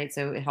last night,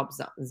 so it helps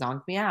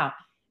zonk me out.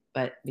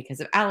 But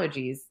because of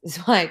allergies, is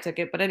why I took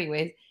it. But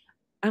anyways,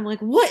 I'm like,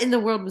 what in the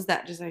world was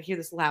that? Just I hear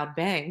this loud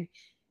bang,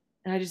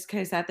 and I just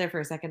kind of sat there for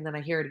a second. Then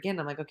I hear it again.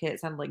 I'm like, okay, it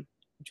sounded like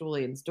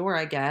Julian's door,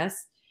 I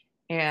guess.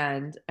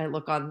 And I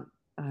look on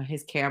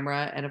his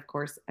camera, and of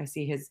course, I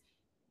see his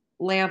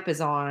lamp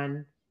is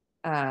on.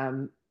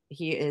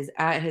 He is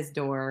at his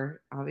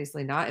door,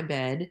 obviously not in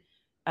bed.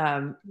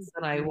 So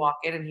then I walk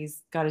in, and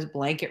he's got his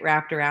blanket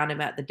wrapped around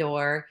him at the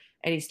door,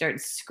 and he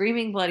starts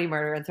screaming bloody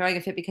murder and throwing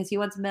a fit because he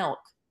wants milk.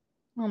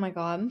 Oh my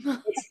God.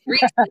 It's 3.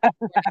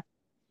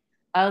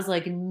 I was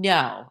like,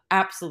 no,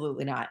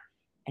 absolutely not.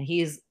 And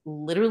he's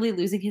literally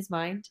losing his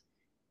mind.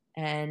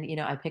 And,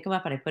 I pick him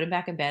up and I put him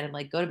back in bed. I'm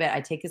like, go to bed. I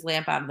take his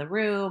lamp out of the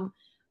room.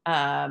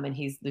 And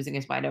he's losing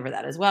his mind over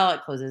that as well. I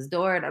close his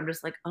door, and I'm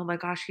just like, oh my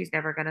gosh, he's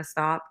never going to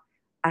stop.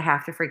 I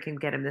have to freaking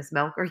get him this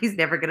milk, or he's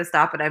never going to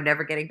stop, and I'm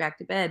never getting back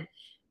to bed.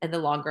 And the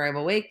longer I'm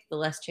awake, the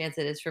less chance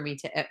it is for me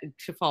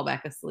to fall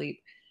back asleep.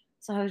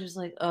 So I was just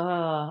like,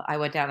 oh, I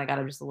went down. I got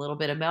him just a little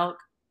bit of milk.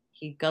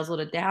 He guzzled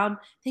it down.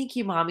 Thank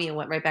you, mommy, and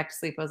went right back to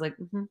sleep. I was like,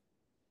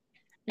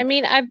 I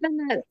mean, I've done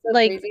that So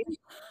like crazy.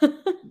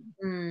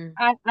 mm,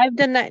 I've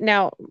done that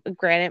now.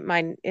 Granted,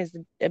 mine is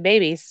a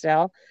baby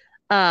still.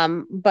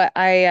 But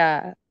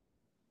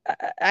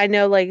I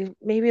know like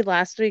maybe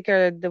last week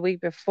or the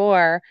week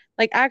before,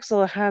 like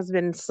Axel has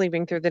been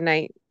sleeping through the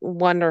night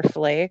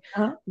wonderfully.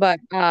 uh-huh. But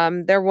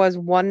there was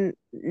one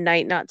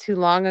night not too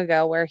long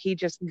ago where he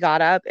just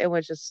got up and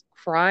was just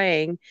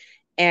crying.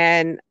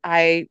 And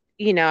I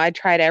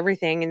tried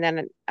everything. And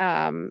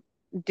then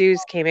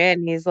Deuce came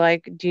in. He's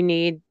like, do you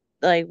need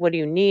like what do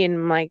you need? And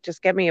I'm like,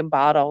 just get me a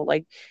bottle.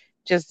 Like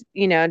just,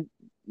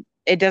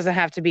 it doesn't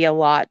have to be a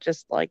lot,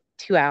 just like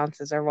 2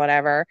 ounces or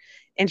whatever.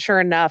 And sure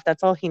enough,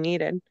 that's all he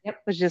needed.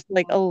 Yep. Was just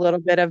like a little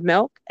bit of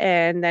milk,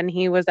 and then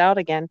he was out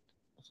again.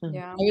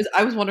 Yeah.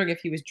 I was wondering if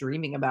he was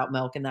dreaming about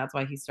milk and that's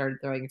why he started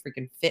throwing a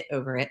freaking fit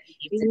over it.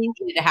 He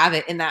needed to have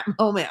it in that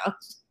moment. I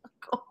was like,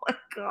 oh my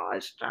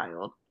gosh,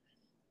 child.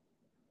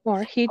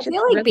 Or he I just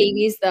feel like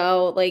babies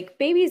though, like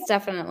babies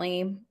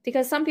definitely,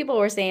 because some people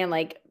were saying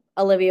like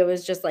Olivia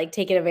was just like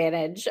taking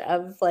advantage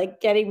of like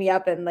getting me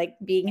up and like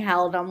being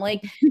held. I'm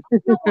like, you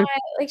know what?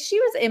 Like she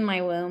was in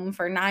my womb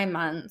for 9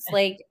 months.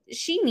 Like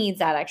she needs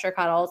that extra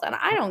cuddles and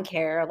I don't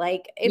care.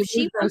 Like if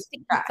she wants to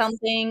eat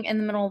something in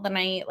the middle of the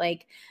night,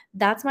 like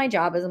that's my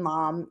job as a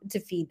mom to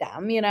feed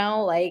them, you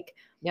know? Like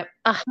Yep.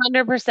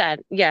 100%.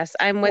 Yes,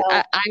 I'm with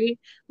so,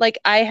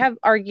 I have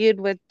argued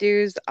with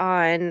Dews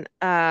on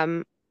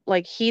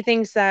like he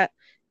thinks that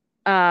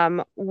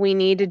we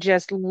need to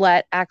just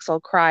let Axel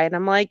cry, and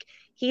I'm like,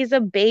 he's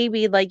a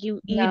baby, like you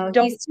no,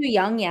 don't he's too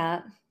young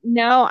yet.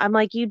 know. I'm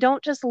like, you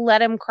don't just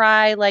let him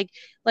cry, like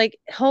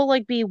he'll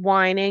like be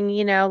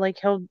whining, like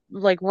he'll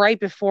like right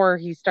before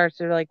he starts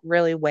to like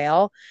really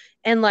wail,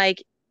 and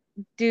like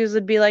dudes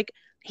would be like,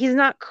 he's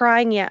not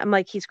crying yet. I'm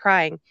like, he's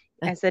crying.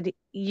 I said,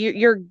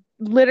 you're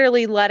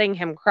literally letting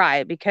him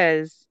cry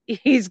because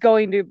he's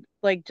going to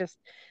like just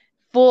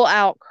full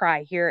out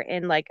cry here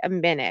in like a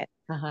minute.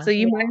 So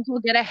you might as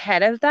well get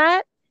ahead of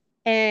that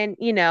and,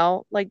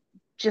 like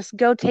just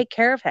go take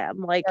care of him.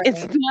 Like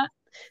it's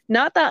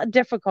not that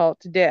difficult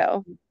to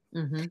do.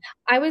 Mm-hmm.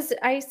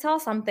 I saw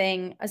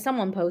something,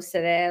 someone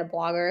posted it, a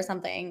blogger or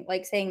something,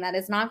 like saying that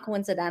it's not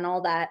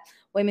coincidental that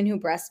women who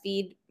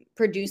breastfeed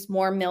produce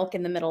more milk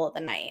in the middle of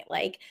the night.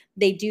 Like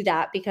they do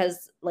that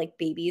because like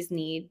babies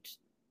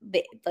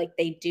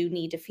they do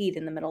need to feed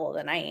in the middle of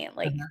the night.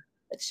 Like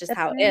it's just That's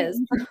how it really is.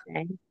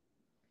 interesting.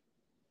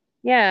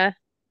 Yeah.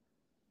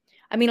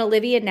 I mean,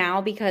 Olivia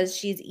now, because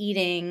she's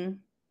eating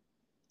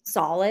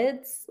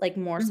solids, like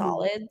more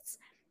solids,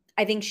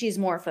 I think she's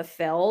more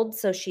fulfilled.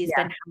 So she's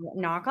been,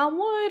 knock on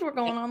wood, we're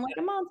going on like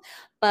a month.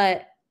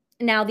 But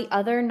now the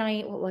other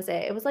night, what was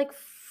it? It was like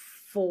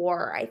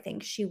 4, I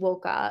think she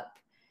woke up.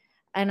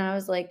 And I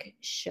was like,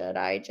 should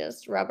I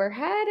just rub her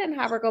head and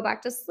have her go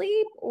back to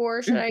sleep?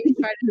 Or should I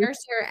try to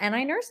nurse her? And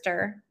I nursed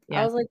her.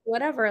 I was like,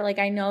 whatever. Like,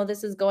 I know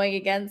this is going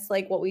against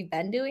like what we've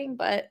been doing,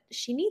 but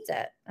she needs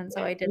it. And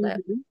so I did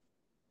it.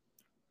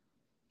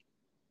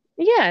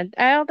 Yeah,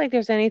 I don't think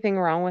there's anything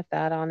wrong with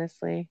that,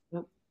 honestly.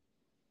 Nope.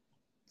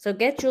 So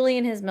get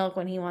Julian his milk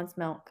when he wants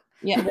milk.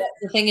 Yeah,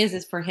 the thing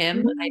is for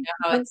him, I know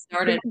how it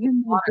started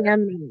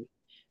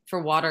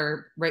for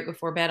water right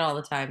before bed all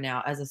the time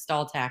now as a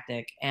stall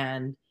tactic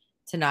and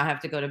to not have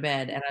to go to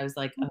bed. And I was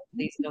like, oh,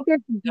 please don't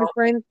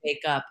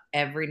wake up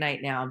every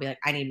night now and be like,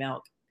 I need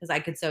milk. Because I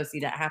could so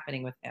see that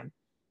happening with him.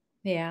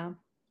 Yeah.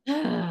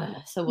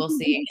 So we'll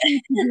see.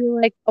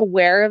 Like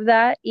aware of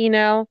that,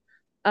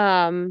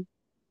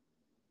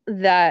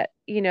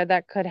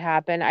 that could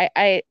happen.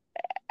 I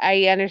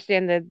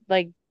understand that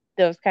like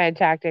those kind of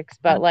tactics,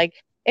 but like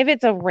if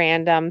it's a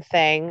random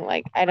thing,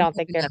 like I don't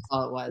think that's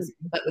all it was.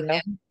 But with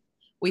him,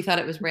 we thought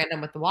it was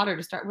random with the water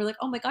to start. We're like,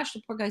 oh my gosh,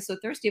 the poor guy's so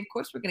thirsty. Of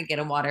course we're gonna get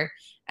him water.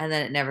 And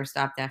then it never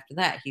stopped after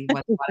that. He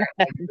went water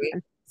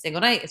every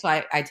single night. So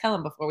I tell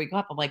him before we go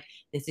up, I'm like,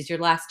 this is your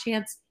last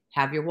chance.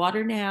 Have your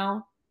water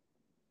now.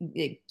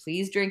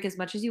 Please drink as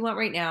much as you want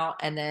right now.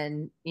 And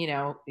then,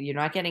 you're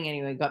not getting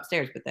anyway, go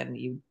upstairs. But then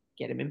you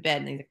get him in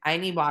bed and he's like, I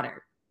need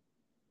water.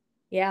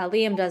 Yeah,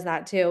 Liam does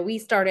that too.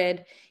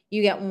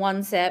 You get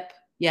one sip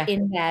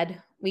in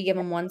bed. We give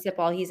him one sip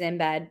while he's in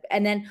bed.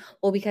 And then,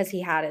 because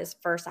he had his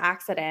first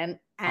accident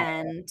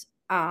and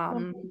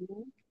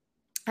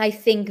I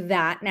think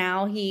that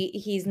now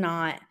he's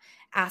not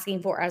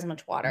asking for as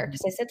much water.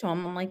 Because I said to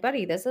him, I'm like,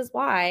 buddy, this is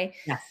why.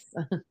 Yes.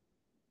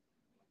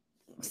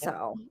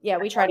 So yeah,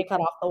 we try to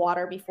cut off the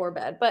water before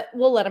bed, but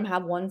we'll let him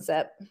have one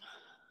sip.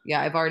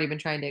 Yeah, I've already been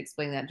trying to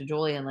explain that to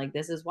Julian. Like,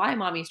 this is why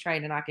mommy's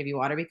trying to not give you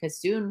water because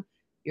soon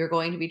you're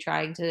going to be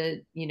trying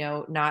to,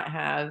 not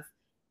have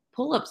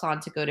pull-ups on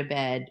to go to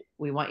bed.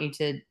 We want you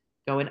to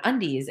go in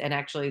undies. And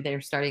actually they're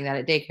starting that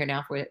at daycare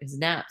now for his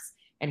naps.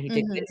 And he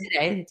did good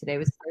today. Today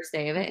was the first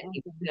day of it. And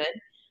he was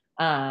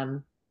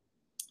good.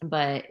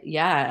 But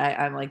yeah,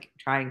 I'm like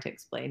trying to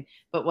explain.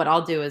 But what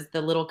I'll do is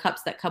the little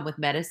cups that come with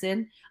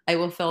medicine, I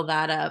will fill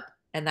that up.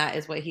 And that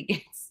is what he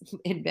gets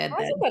in bed.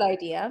 That's a good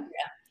idea.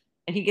 Yeah.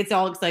 And he gets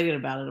all excited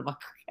about it. I'm like,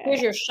 okay.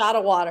 Here's your shot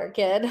of water,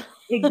 kid.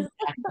 Exactly.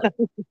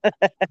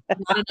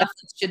 Not enough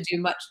that should do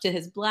much to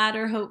his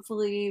bladder,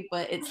 hopefully,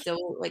 but it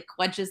still like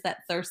quenches that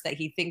thirst that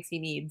he thinks he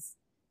needs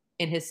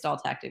in his stall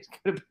tactic to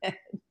go to bed.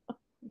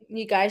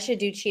 You guys should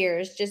do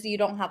cheers. Just you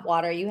don't have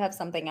water, you have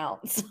something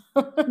else.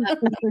 Cheers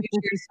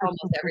to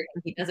almost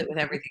everything. He does it with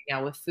everything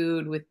now, with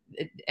food, with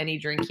any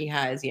drink he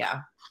has.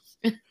 Yeah.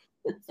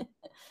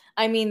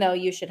 I mean, though,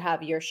 you should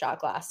have your shot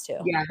glass too.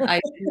 Yeah,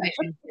 I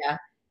should. Yeah,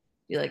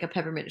 do like a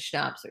peppermint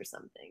schnapps or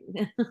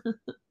something.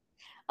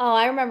 Oh,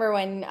 I remember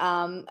when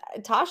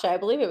Tasha, I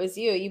believe it was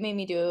you. You made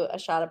me do a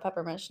shot of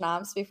peppermint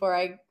schnapps before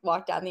I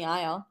walked down the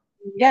aisle.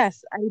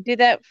 Yes, I do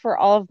that for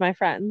all of my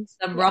friends.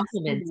 Some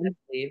Rumplemans, I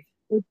believe.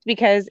 It's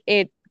because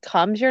it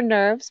calms your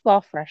nerves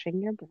while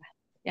freshening your breath.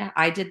 Yeah,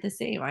 I did the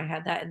same. I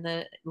had that in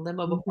the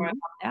limo before I Mhm.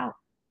 hopped out.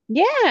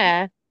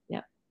 Yeah.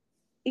 Yep.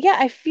 Yeah,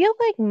 I feel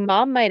like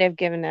mom might have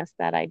given us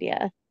that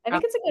idea. I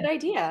think it's a good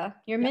idea.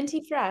 You're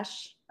minty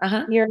fresh.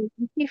 Uh-huh. You're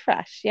minty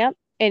fresh. Yep.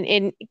 And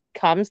it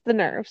calms the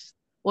nerves.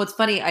 Well, it's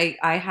funny. I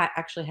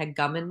actually had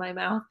gum in my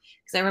mouth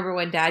because I remember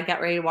when Dad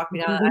got ready to walk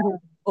me down the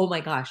aisle. Oh my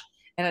gosh!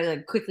 And I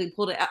like quickly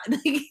pulled it out and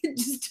like,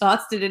 just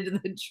tossed it into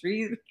the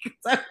tree because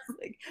I was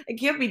like, I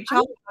can't be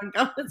chomping on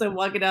gum as I'm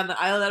walking down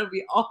the aisle. That would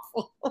be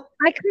awful.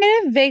 I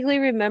kind of vaguely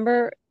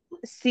remember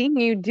seeing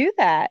you do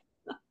that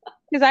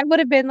because I would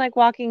have been like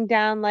walking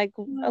down like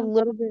a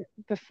little bit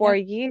before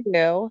Yep.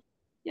 you.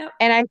 Yep.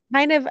 And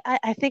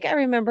I think I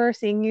remember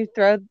seeing you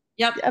throw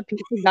Yep. a piece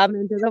of gum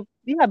into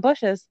the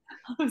bushes.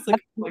 I was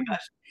like, oh my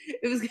gosh.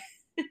 It was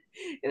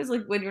it was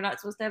like when you're not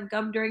supposed to have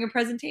gum during a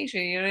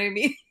presentation. You know what I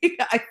mean?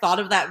 I thought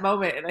of that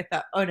moment and I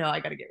thought, oh no, I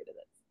got to get rid of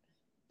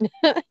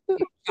this.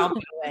 Chomp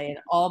it away in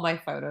all my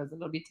photos.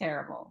 It'll be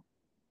terrible.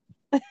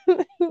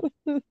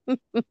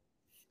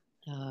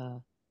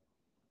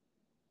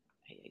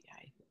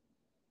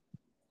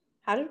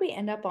 How did we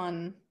end up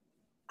on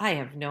I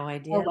have no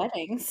idea. our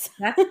weddings?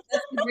 That's the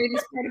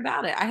greatest part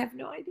about it. I have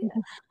no idea.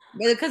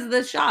 Because of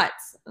the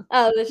shots.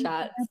 Oh, the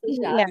shots. The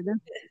shots.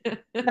 Yeah,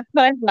 that's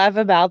what I love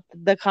about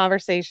the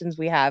conversations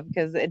we have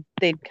because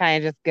they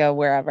kind of just go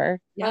wherever.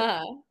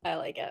 Yeah. I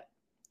like it.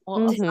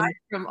 Well, aside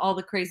from all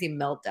the crazy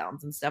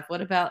meltdowns and stuff,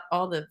 what about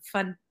all the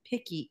fun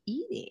picky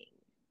eating?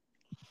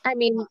 I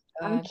mean,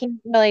 I God.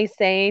 can't really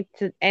say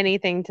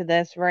anything to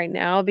this right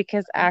now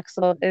because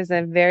Axel is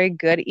a very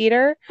good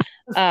eater.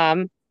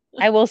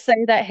 I will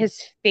say that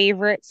his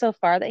favorite so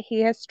far that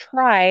he has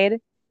tried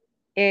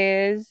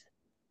is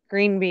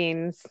green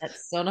beans.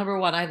 That's so number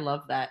one. I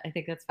love that. I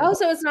think that's Oh,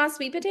 so it's not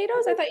sweet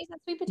potatoes? I thought you said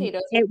sweet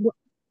potatoes. It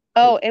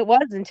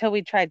was until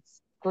we tried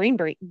green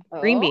beans.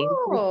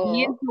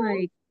 He is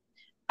like,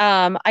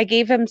 I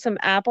gave him some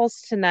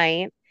apples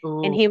tonight,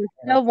 and he was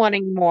still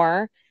wanting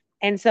more.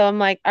 And so I'm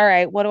like, all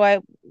right, what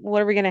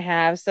are we gonna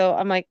have? So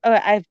I'm like, oh,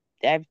 I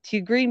have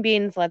 2 green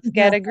beans. Let's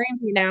get a green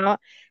bean out.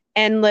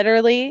 And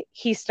literally,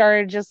 he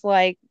started just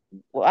like,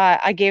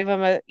 I gave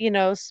him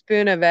a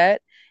spoon of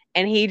it,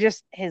 and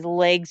his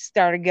legs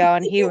started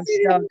going. He was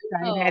so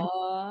excited.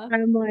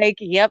 I'm like,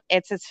 yep,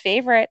 it's his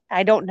favorite.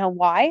 I don't know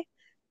why.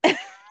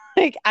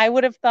 Like I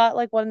would have thought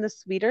like one of the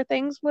sweeter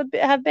things would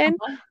have been.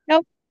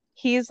 Nope.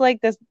 He's like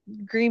this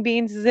green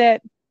beans is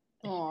it.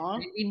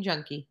 Green bean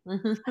junkie.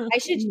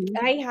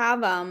 I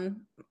have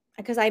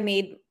because I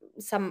made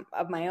some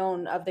of my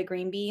own of the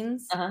green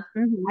beans.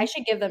 I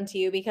should give them to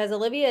you because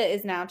Olivia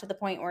is now to the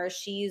point where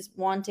she's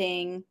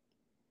wanting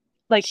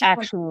like she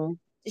actual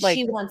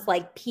she wants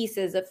like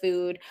pieces of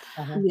food.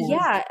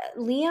 Yeah,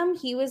 Liam,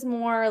 he was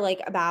more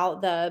like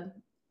about the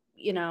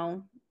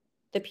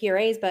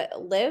purees,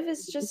 but Liv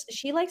is just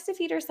she likes to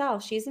feed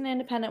herself. She's an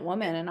independent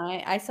woman and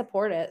I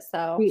support it.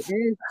 So she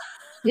is.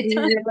 She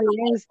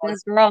really is that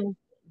girl.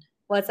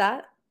 What's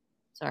that?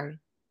 Sorry.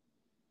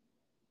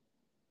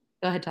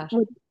 Go ahead, Tosh.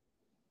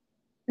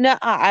 No,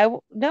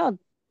 no,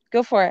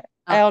 go for it.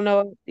 I don't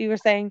know what you were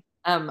saying.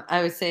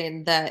 I was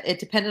saying that it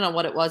depended on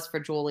what it was for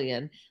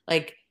Julian.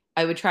 Like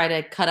I would try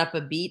to cut up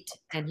a beet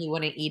and he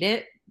wouldn't eat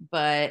it,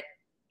 but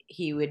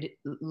he would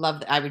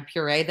I would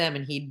puree them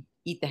and he'd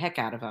eat the heck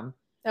out of them.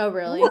 Oh,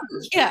 really?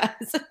 Yeah.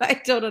 So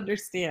I don't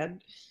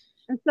understand.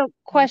 So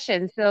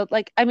question. So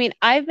like, I mean,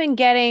 I've been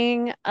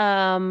getting,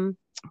 oh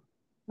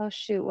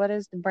shoot, what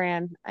is the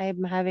brand?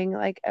 I'm having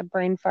like a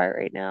brain fart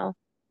right now.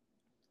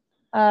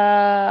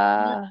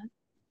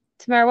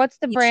 Tamara, what's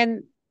the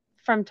brand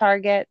from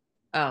Target?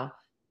 Oh,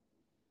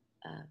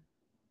 I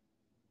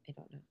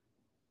don't know.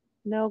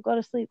 No, go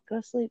to sleep.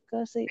 Go to sleep. Go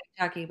to sleep.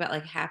 Are you talking about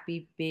like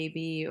Happy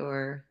Baby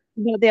or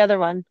no, the other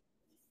one?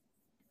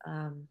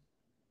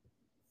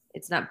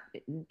 It's not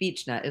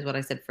Beach Nut is what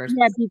I said first.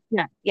 Yeah, Beach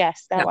Nut.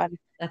 Yes, that one.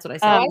 That's what I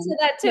said. I said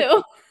that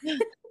too.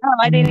 Oh,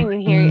 I didn't even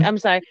hear you. I'm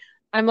sorry.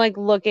 I'm like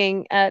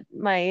looking at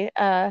my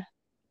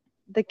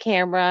the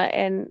camera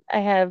and I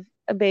have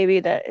a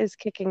baby that is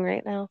kicking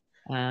right now.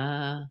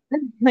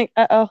 Like,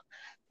 uh-oh.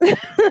 Go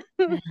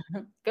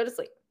to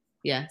sleep.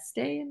 Yeah,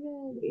 stay in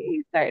bed.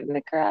 He's starting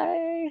to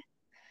cry.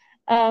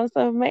 So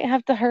I might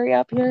have to hurry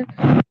up here.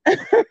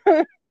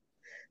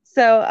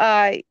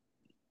 So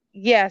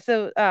yeah,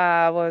 so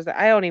what was it?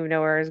 I don't even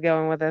know where I was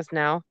going with this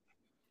now.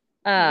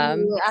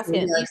 You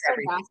started to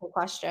ask a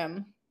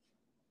question.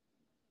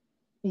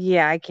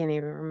 Yeah, I can't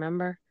even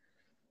remember.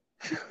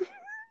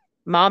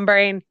 Mom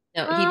brain.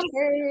 No,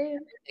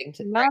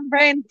 Mom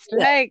brain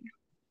snake.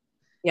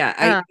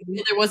 Yeah,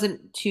 there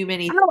wasn't too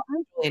many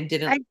and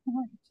didn't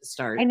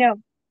start. I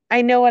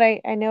know what I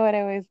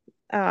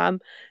was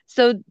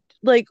so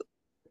like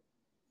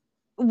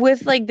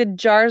with like the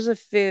jars of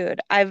food,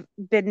 I've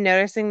been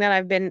noticing that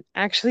I've been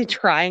actually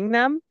trying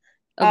them.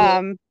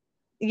 Yeah,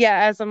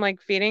 as I'm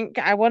like feeding,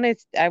 I want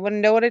to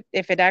know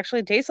if it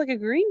actually tastes like a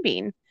green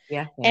bean.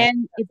 Yeah.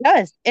 And it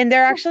does. And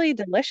they're actually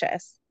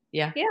delicious.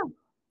 Yeah. Yeah.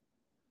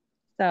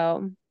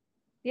 So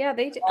yeah, I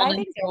think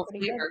they're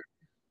pretty good.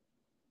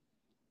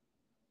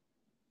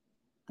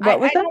 What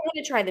was I don't want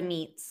to try the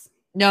meats.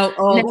 No,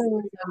 oh,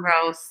 No, so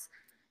gross. I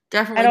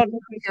Definitely. don't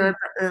think we should.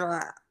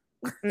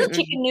 Mm-mm.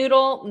 Chicken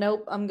noodle.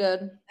 Nope, I'm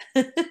good.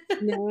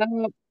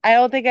 No, I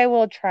don't think I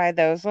will try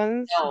those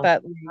ones, No.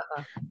 but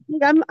Uh-uh.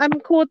 like, I'm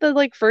cool with the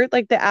like fruit,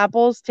 like the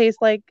apples taste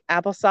like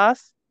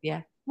applesauce.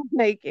 Yeah.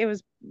 Like it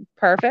was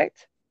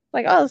perfect.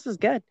 Like, oh, this is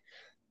good.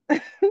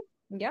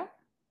 Yeah.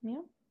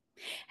 Yeah.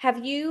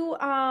 Have you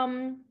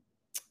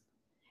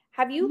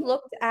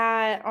looked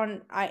at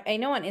on I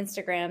know on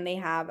Instagram they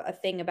have a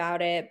thing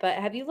about it, but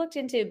have you looked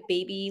into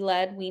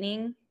baby-led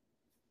weaning?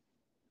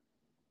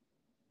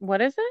 What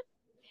is it?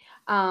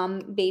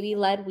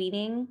 Baby-led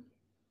weaning.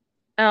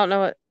 I don't know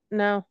what.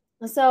 No.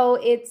 So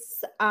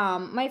it's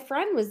my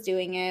friend was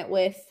doing it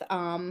with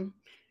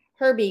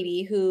her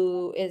baby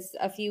who is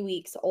a few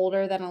weeks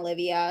older than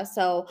Olivia.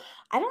 So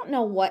I don't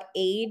know what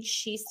age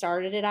she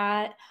started it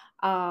at.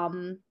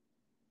 Um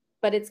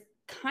but it's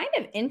kind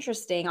of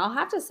interesting. I'll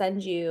have to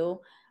send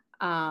you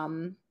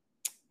um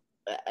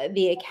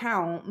the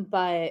account,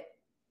 but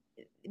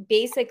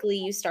basically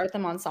you start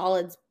them on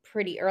solids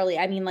pretty early.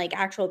 I mean, like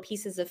actual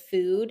pieces of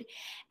food.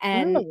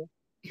 And Oh,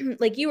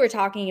 like you were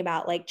talking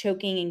about like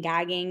choking and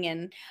gagging,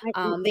 and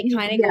they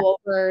kind of yeah. go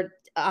over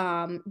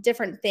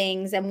different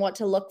things and what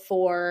to look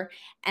for,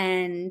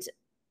 and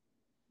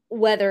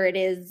whether it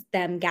is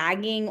them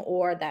gagging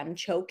or them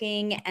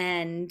choking.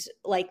 And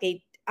like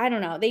I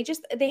don't know,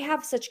 they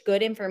have such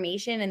good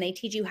information, and they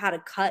teach you how to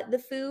cut the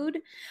food.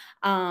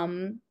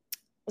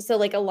 So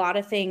like a lot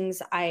of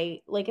things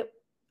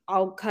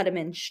I'll cut them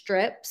in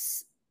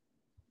strips.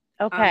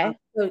 Okay.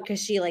 So because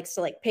she likes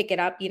to like pick it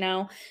up,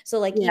 so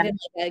like Yeah. even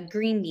like a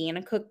green bean,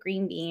 a cooked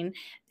green bean,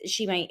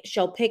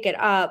 she'll pick it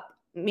up.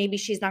 Maybe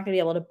she's not gonna be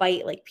able to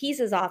bite like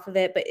pieces off of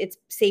it, but it's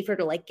safer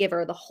to like give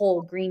her the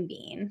whole green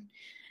bean.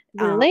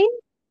 um Really?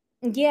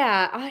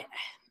 yeah, I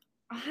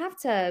have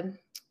to.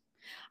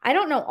 I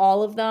don't know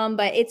all of them,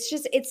 but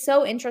it's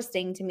so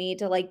interesting to me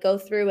to like go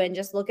through and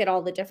just look at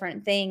all the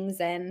different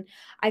things. And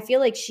I feel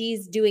like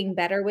she's doing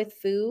better with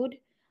food.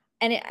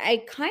 And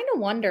I kind of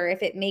wonder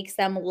if it makes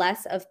them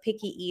less of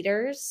picky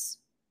eaters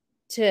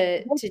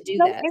That's to do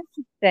so this.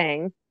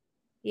 interesting.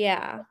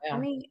 Yeah. Yeah.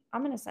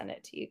 I'm gonna send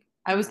it to you.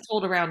 I was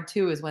told around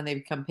 2 is when they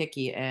become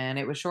picky, and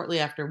it was shortly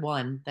after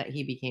 1 that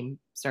he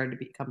started to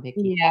become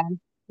picky. Yeah.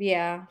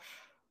 Yeah.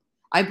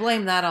 I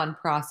blame that on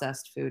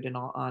processed food, in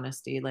all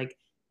honesty, like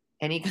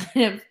any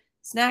kind of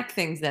snack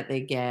things that they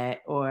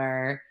get,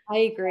 or I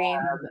agree.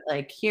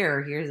 like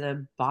here's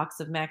a box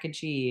of mac and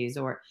cheese,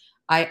 or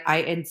I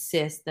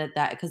insist that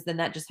because then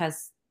that just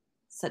has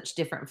such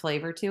different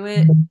flavor to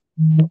it.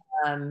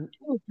 Um,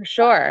 Oh, for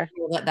sure.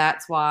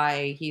 that's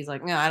why he's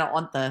like, no, I don't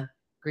want the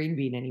green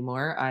bean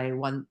anymore. I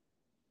want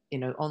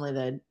only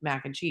the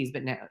mac and cheese.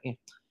 But now, yeah, we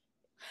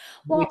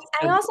Well, just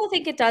I know. also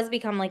think it does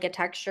become like a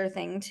texture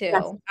thing Yes, too.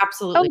 Oh,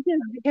 absolutely. yeah,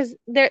 because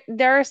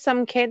there are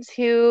some kids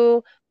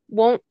who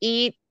won't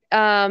eat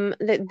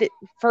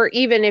for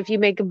even if you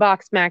make a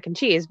box mac and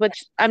cheese,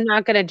 which I'm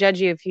not going to judge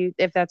you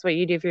if that's what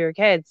you do for your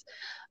kids.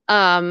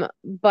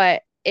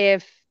 But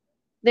if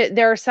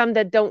there are some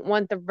that don't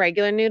want the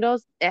regular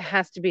noodles, it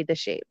has to be the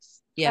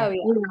shapes. Oh Yeah. yeah.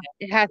 You know,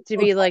 it has to Oh,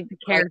 be like the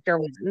like character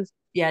ones.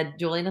 yeah,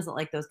 Julian doesn't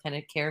like those kind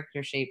of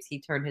character shapes. He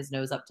turned his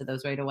nose up to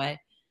those right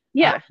away.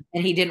 Yeah.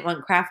 And he didn't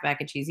want Kraft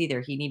mac and cheese either.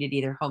 He needed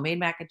either homemade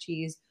mac and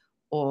cheese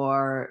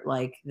or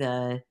like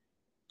the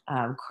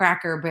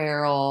Cracker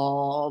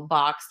Barrel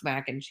boxed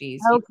mac and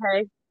cheese.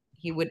 Okay.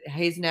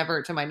 He's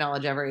never, to my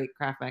knowledge, ever ate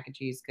Kraft mac and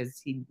cheese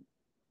because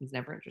he's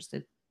never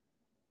interested.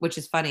 Which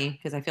is funny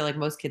because I feel like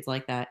most kids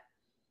like that.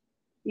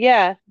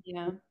 Yeah.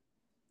 Yeah.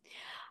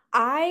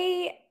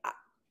 I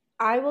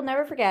I will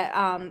never forget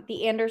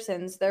the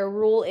Andersons. Their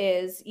rule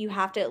is you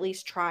have to at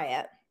least try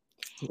it.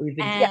 We've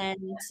been Yeah.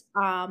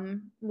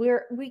 And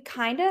we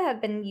kind of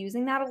have been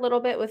using that a little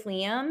bit with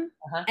Liam,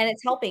 uh-huh. and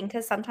it's helping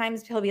because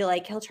sometimes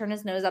he'll turn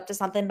his nose up to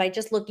something by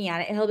just looking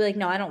at it, and he'll be like,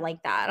 no, I don't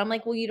like that. I'm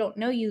like, well, you don't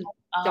know you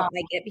uh, don't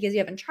like it because you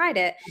haven't tried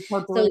it.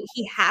 So totally.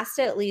 he has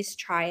to at least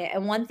try it.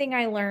 And one thing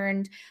I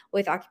learned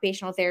with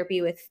occupational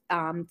therapy, with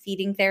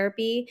feeding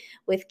therapy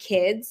with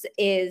kids,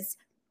 is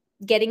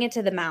getting it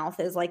to the mouth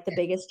is like the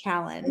biggest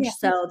challenge. Yeah.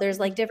 So there's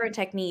like different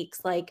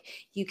techniques. Like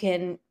you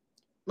can,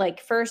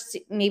 like, first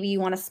maybe you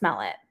want to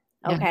smell it.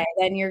 Yeah. Okay,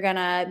 then you're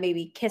gonna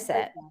maybe kiss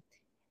it.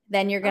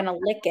 Then you're gonna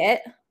lick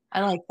it. I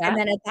like And that.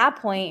 then at that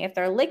point, if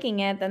they're licking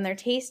it, then they're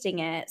tasting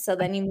it. So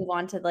then you move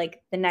on to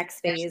like the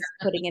next phase,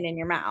 putting it in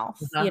your mouth,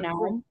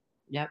 Uh-huh.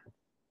 Yep.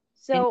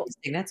 So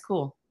Interesting. That's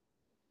cool.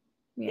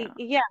 Yeah.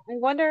 yeah, I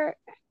wonder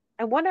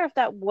if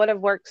that would have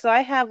worked. So I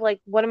have like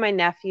one of my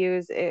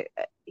nephews,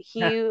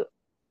 he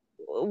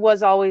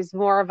was always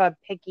more of a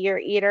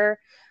pickier eater.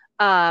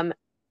 Now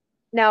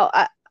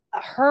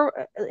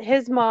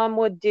his mom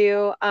would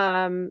do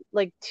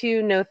like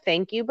 2 no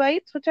thank you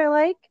bites, which I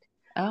liked.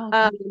 Oh,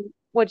 okay.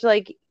 Which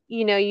like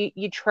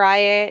you try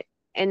it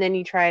and then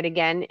you try it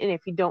again, and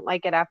if you don't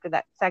like it after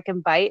that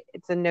second bite,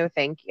 it's a no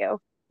thank you.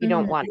 You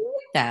don't Mhm. want I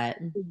like that.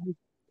 it.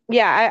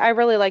 Yeah, I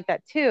really like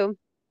that too.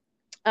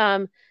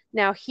 Um,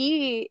 Now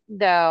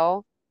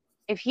though,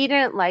 if he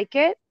didn't like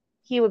it,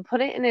 he would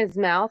put it in his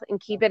mouth and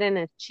keep it in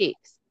his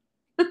cheeks.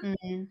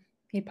 Mm-hmm.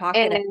 He'd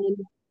pocket it.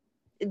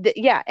 And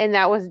yeah, and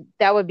that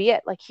would be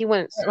it. Like he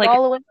wouldn't Like,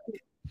 swallow it.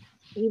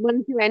 He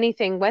wouldn't do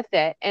anything with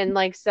it. And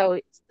like, so,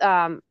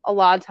 a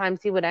lot of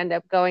times he would end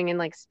up going and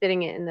like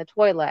spitting it in the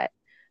toilet,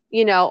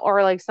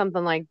 or like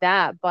something like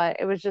that. But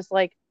it was just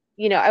like,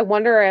 I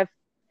wonder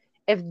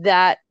if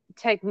that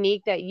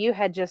technique that you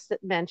had just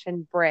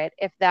mentioned, Britt,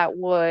 if that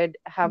would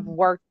have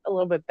worked a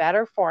little bit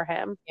better for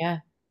him. yeah.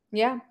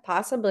 Yeah,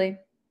 possibly.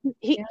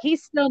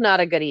 He's still not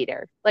a good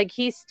eater. Like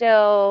he's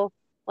still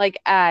like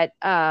at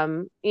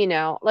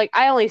like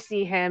I only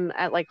see him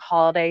at like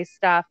holiday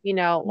stuff,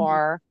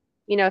 or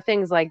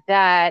things like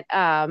that.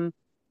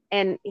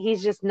 And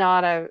he's just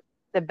not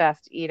the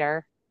best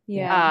eater.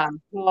 Yeah.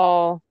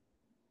 He'll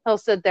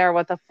sit there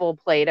with a full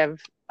plate of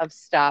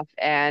stuff,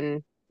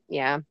 and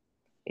yeah.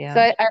 Yeah.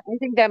 So I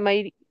think that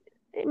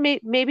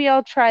maybe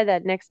I'll try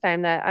that next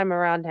time that I'm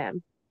around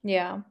him.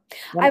 Yeah.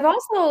 Yep. I've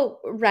also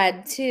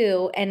read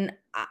too, and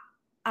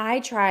I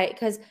try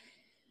because,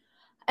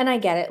 and I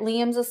get it.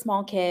 Liam's a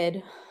small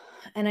kid,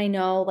 and I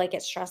know like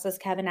it stresses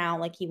Kevin out.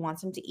 Like he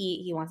wants him to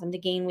eat, he wants him to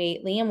gain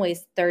weight. Liam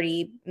weighs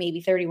 30, maybe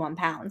 31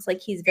 pounds.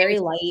 Like he's very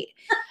light.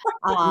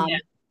 Yeah.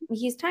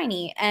 He's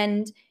tiny,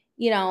 and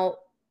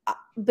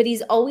but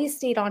he's always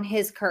stayed on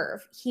his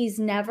curve. He's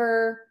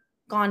never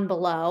gone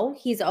below.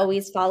 He's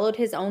always followed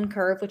his own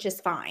curve, which is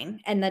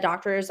fine, and the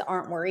doctors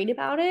aren't worried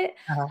about it.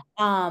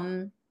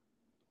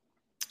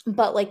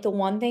 But like the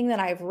one thing that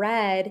I've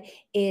read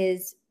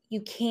is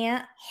you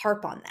can't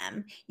harp on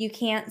them. You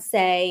can't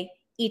say,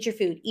 eat your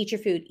food, eat your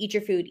food, eat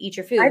your food, eat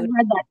your food. I've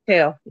read that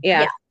too.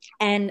 Yeah.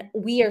 And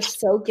we are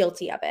so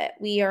guilty of it.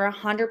 We are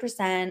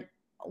 100%,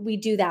 we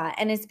do that.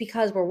 And it's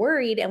because we're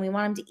worried and we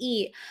want them to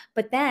eat.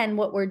 But then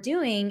what we're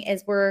doing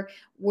is we're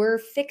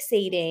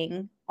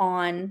fixating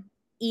on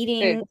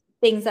eating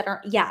things that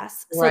aren't,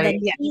 yes. So Right. then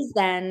he's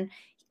then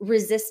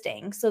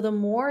resisting. So the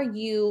more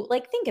you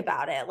like think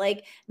about it,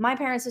 like my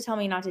parents would tell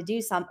me not to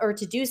do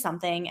to do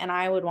something, and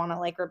I would want to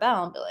like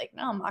rebel and be like,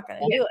 no, I'm not going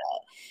to do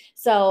it.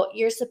 So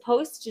you're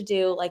supposed to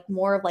do like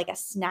more of like a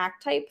snack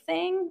type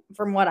thing,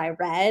 from what I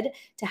read,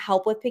 to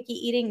help with picky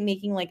eating,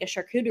 making like a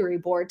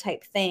charcuterie board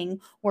type thing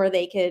where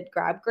they could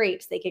grab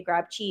grapes, they could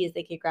grab cheese,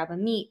 they could grab a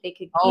meat, they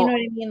could, you know what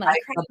I mean? Like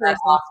crackers.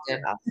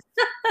 Often.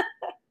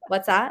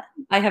 What's that?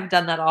 I have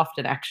done that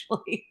often,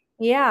 actually.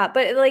 Yeah,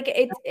 but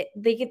like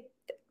they could.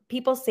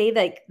 People say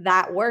like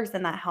that works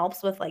and that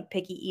helps with like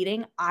picky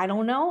eating. I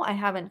don't know. I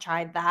haven't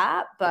tried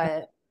that,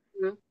 but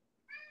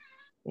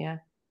yeah.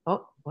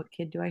 Oh, what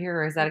kid do I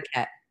hear? Or is that a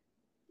cat?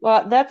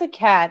 Well, that's a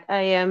cat. I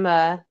am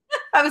I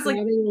was like,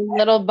 having a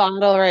little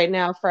bottle right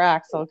now for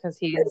Axel because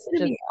he's just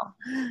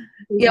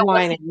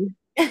whining.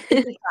 Is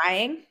he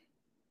crying?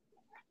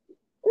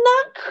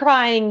 Not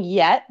crying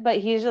yet, but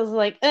he's just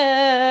like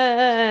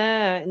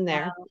in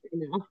there.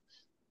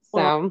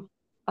 So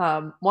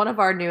one of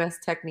our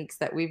newest techniques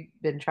that we've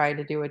been trying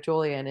to do with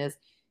Julian is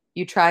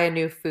you try a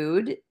new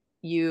food,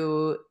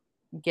 you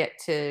get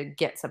to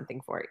get something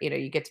for it.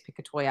 You get to pick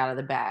a toy out of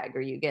the bag,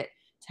 or you get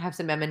to have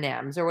some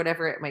M&Ms or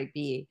whatever it might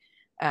be.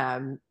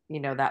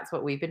 That's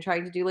what we've been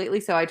trying to do lately.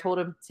 So I told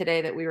him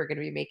today that we were going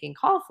to be making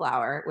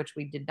cauliflower, which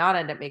we did not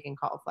end up making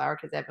cauliflower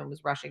because Evan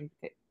was rushing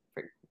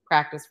for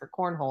practice for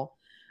cornhole.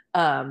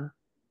 And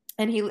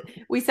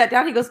we sat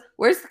down, he goes,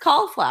 "Where's the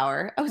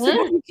cauliflower?" I was like,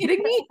 "Are you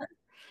kidding me?"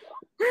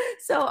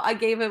 So I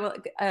gave him,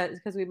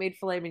 because we made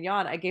filet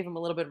mignon, I gave him a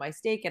little bit of my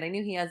steak, and I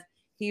knew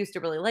he used to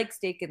really like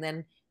steak, and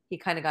then he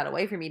kind of got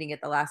away from eating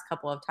it the last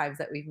couple of times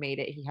that we've made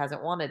it. He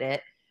hasn't wanted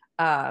it.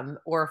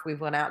 Or if we've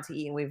went out to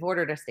eat and we've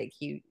ordered a steak,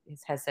 he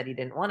has said he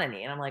didn't want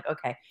any. And I'm like,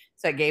 okay.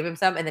 So I gave him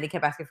some, and then he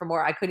kept asking for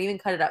more. I couldn't even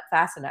cut it up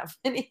fast enough.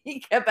 And he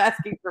kept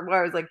asking for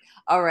more. I was like,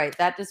 all right,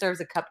 that deserves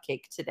a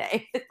cupcake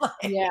today.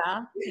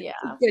 Yeah.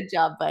 Good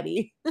job,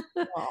 buddy.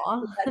 That's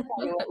kind of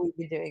what we've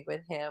been doing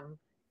with him.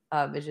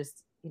 Is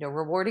just,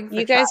 rewarding.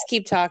 You guys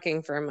keep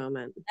talking for a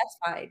moment. That's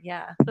fine.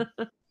 Yeah.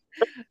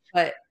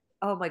 But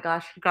oh my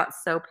gosh, he got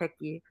so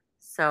picky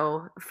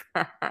so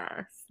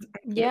fast.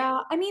 Yeah.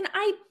 I mean,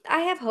 I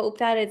have hope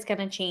that it's going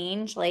to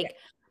change. Like,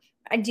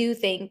 I do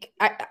think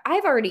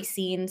I've already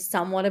seen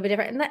somewhat of a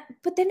different,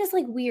 but then it's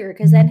like weird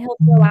because then he'll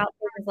throw out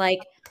things like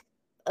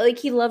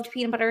he loved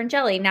peanut butter and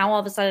jelly. Now all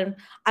of a sudden,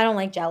 I don't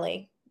like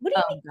jelly. What do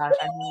you mean? Gosh, What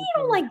do you mean you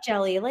don't like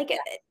jelly? Like that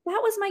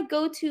was my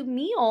go-to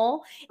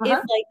meal if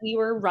like we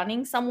were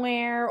running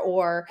somewhere,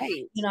 or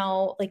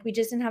like we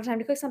just didn't have time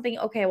to cook something.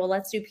 Okay, well,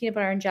 let's do peanut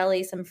butter and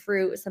jelly, some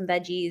fruit, some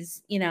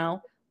veggies.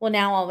 Well,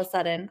 now all of a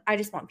sudden, I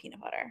just want peanut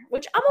butter,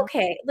 which I'm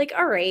okay. Like,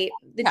 all right,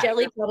 the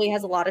jelly probably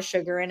has a lot of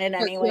sugar in it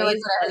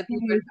anyways.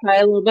 Try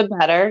a little bit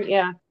better,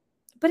 yeah.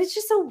 But it's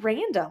just so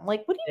random.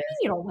 Like, what do you mean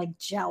you don't like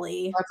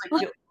jelly? It's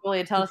like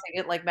Julia tell us I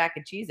didn't like mac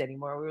and cheese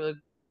anymore. We were like,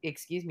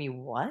 excuse me,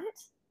 what?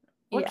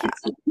 What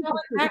Yeah.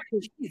 mac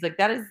and cheese? Like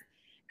that is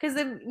because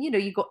then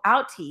you go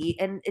out to eat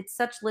and it's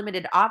such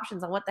limited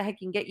options on what the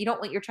heck you can get. You don't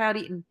want your child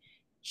eating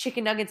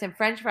chicken nuggets and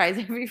French fries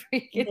every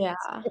freaking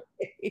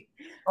day.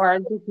 Or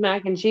just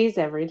mac and cheese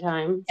every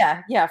time.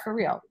 Yeah, for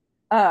real.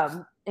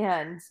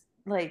 And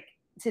like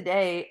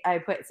today I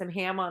put some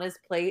ham on his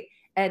plate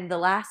And the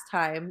last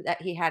time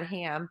that he had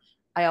ham,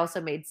 I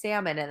also made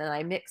salmon, and then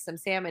I mixed some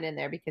salmon in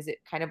there because it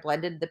kind of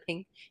blended the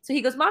pink. So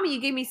he goes, "Mommy, you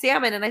gave me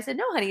salmon," and I said,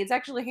 "No, honey, it's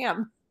actually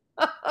ham."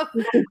 I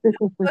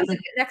was like,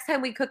 next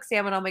time we cook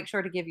salmon, I'll make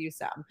sure to give you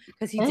some,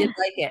 because he did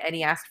like it and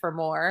he asked for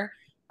more.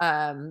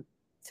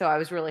 So I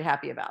was really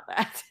happy about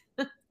that.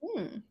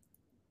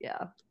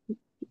 Yeah.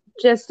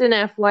 Just an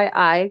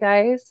FYI,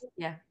 guys.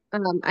 Yeah.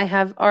 I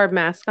have our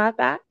mascot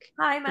back.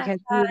 Hi, mascot.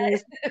 How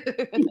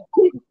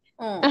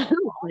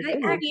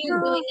are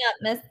you doing up,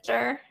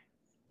 mister?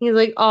 He's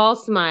like all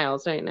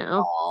smiles right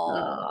now.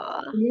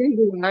 Aww. Here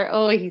you are.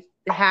 Oh, he's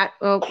hat.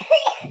 Oh,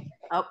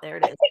 oh, there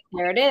it is.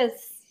 There it is.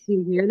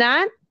 You hear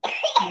that?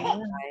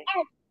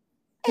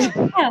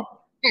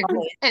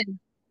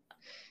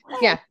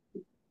 Yeah.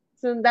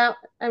 So that,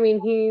 I mean,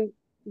 he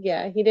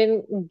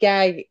didn't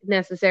gag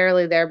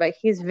necessarily there, but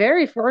he's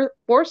very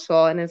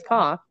forceful in his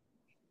cough.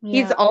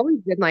 Yeah. He's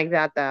always been like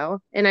that,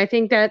 though. And I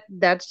think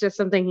that's just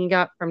something he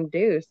got from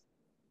Deuce.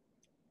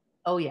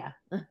 Oh, yeah.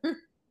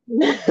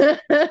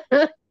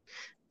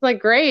 Like,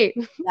 great.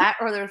 That,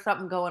 or there's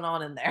something going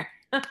on in there.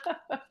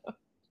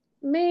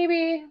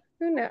 Maybe.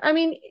 Who knows? I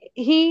mean,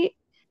 he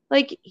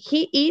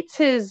eats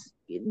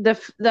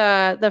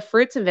the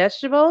fruits and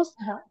vegetables.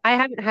 I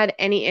haven't had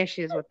any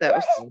issues with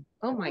those.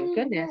 Oh my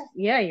goodness.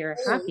 Yeah, you're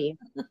happy.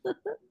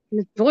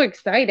 You're so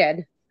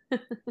excited.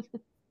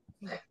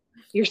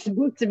 You're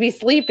supposed to be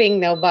sleeping,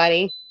 though,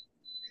 buddy.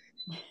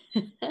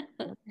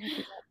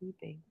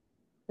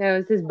 That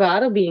was his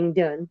bottle being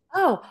done.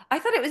 Oh, I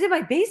thought it was in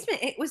my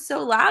basement. It was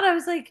so loud. I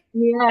was like,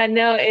 yeah,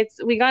 no,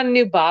 we got a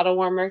new bottle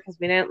warmer because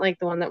we didn't like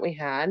the one that we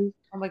had.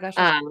 Oh my gosh.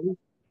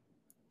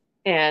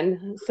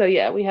 And so,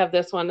 yeah, we have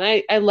this one.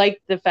 I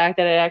like the fact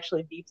that it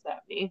actually beeps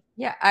at me.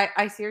 Yeah,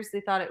 I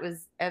seriously thought it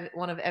was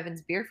one of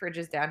Evan's beer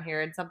fridges down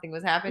here and something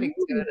was happening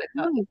to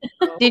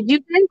it. Did you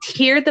guys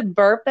hear the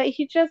burp that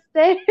he just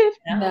did?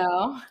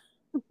 No.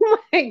 Oh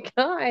my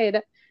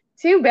God.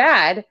 Too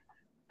bad.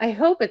 I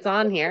hope it's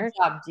on here.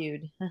 Good job,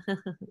 dude.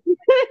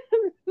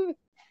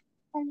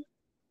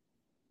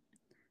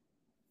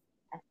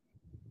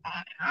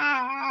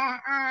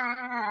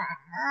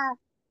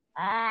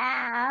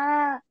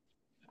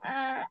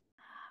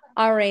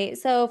 All right.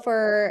 So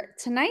for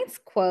tonight's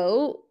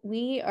quote,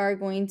 we are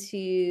going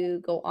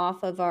to go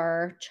off of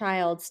our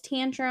child's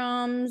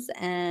tantrums.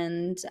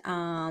 And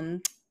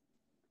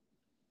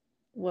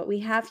what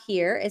we have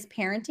here is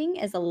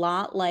parenting is a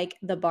lot like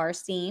the bar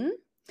scene.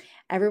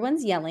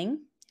 Everyone's yelling.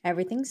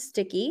 Everything's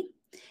sticky.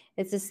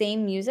 It's the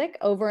same music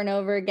over and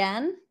over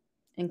again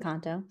in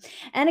canto.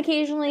 And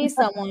occasionally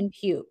someone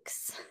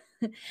pukes.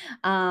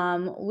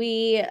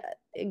 We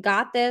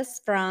got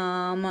this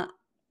from,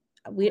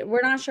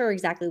 we're not sure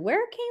exactly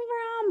where it came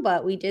from,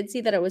 but we did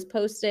see that it was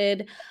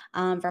posted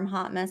from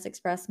Hot Mess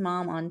Express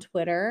Mom on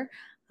Twitter.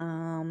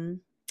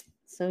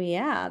 So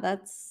yeah,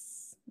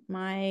 that's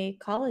my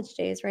college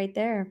days right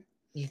there.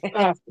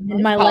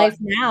 My life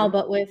now,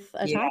 but with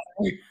a toddler.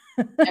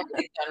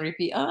 Everything's on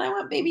repeat. Oh, I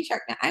want Baby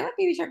Shark now. I want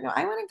Baby Shark now.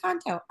 I want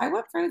Encanto. I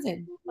want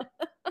Frozen.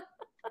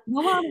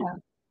 Moana.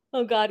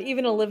 Oh God,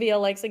 even Olivia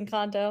likes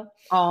Encanto.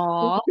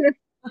 Aww.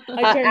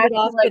 I turned it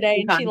off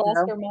today and she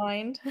lost her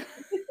mind.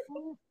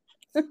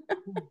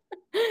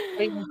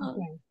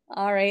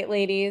 All right,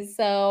 ladies.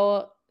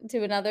 So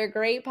to another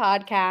great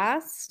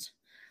podcast.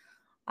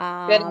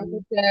 Good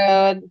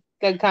episode.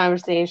 Good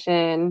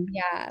conversation.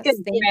 Yes.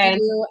 Thank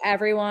you,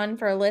 everyone,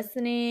 for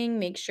listening.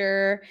 Make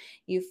sure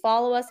you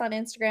follow us on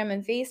Instagram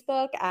and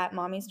Facebook at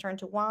Mommy's Turn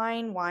to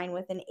Wine, wine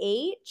with an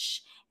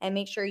H. And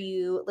make sure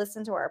you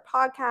listen to our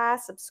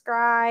podcast,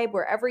 subscribe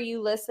wherever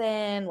you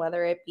listen,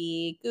 whether it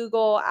be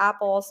Google,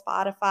 Apple,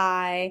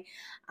 Spotify.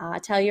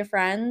 Tell your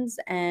friends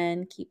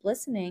and keep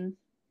listening.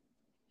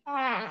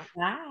 Bye.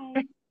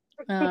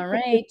 All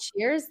right.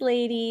 Cheers,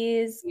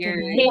 ladies. Cheers.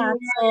 Good night,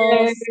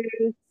 Axel.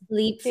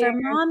 Sleep for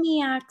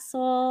Mommy,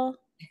 Axel.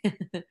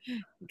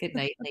 Good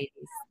night, ladies.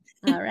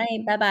 All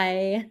right.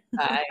 Bye-bye.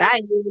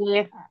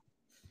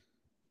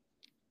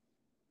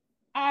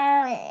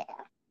 Bye.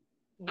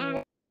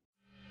 Bye.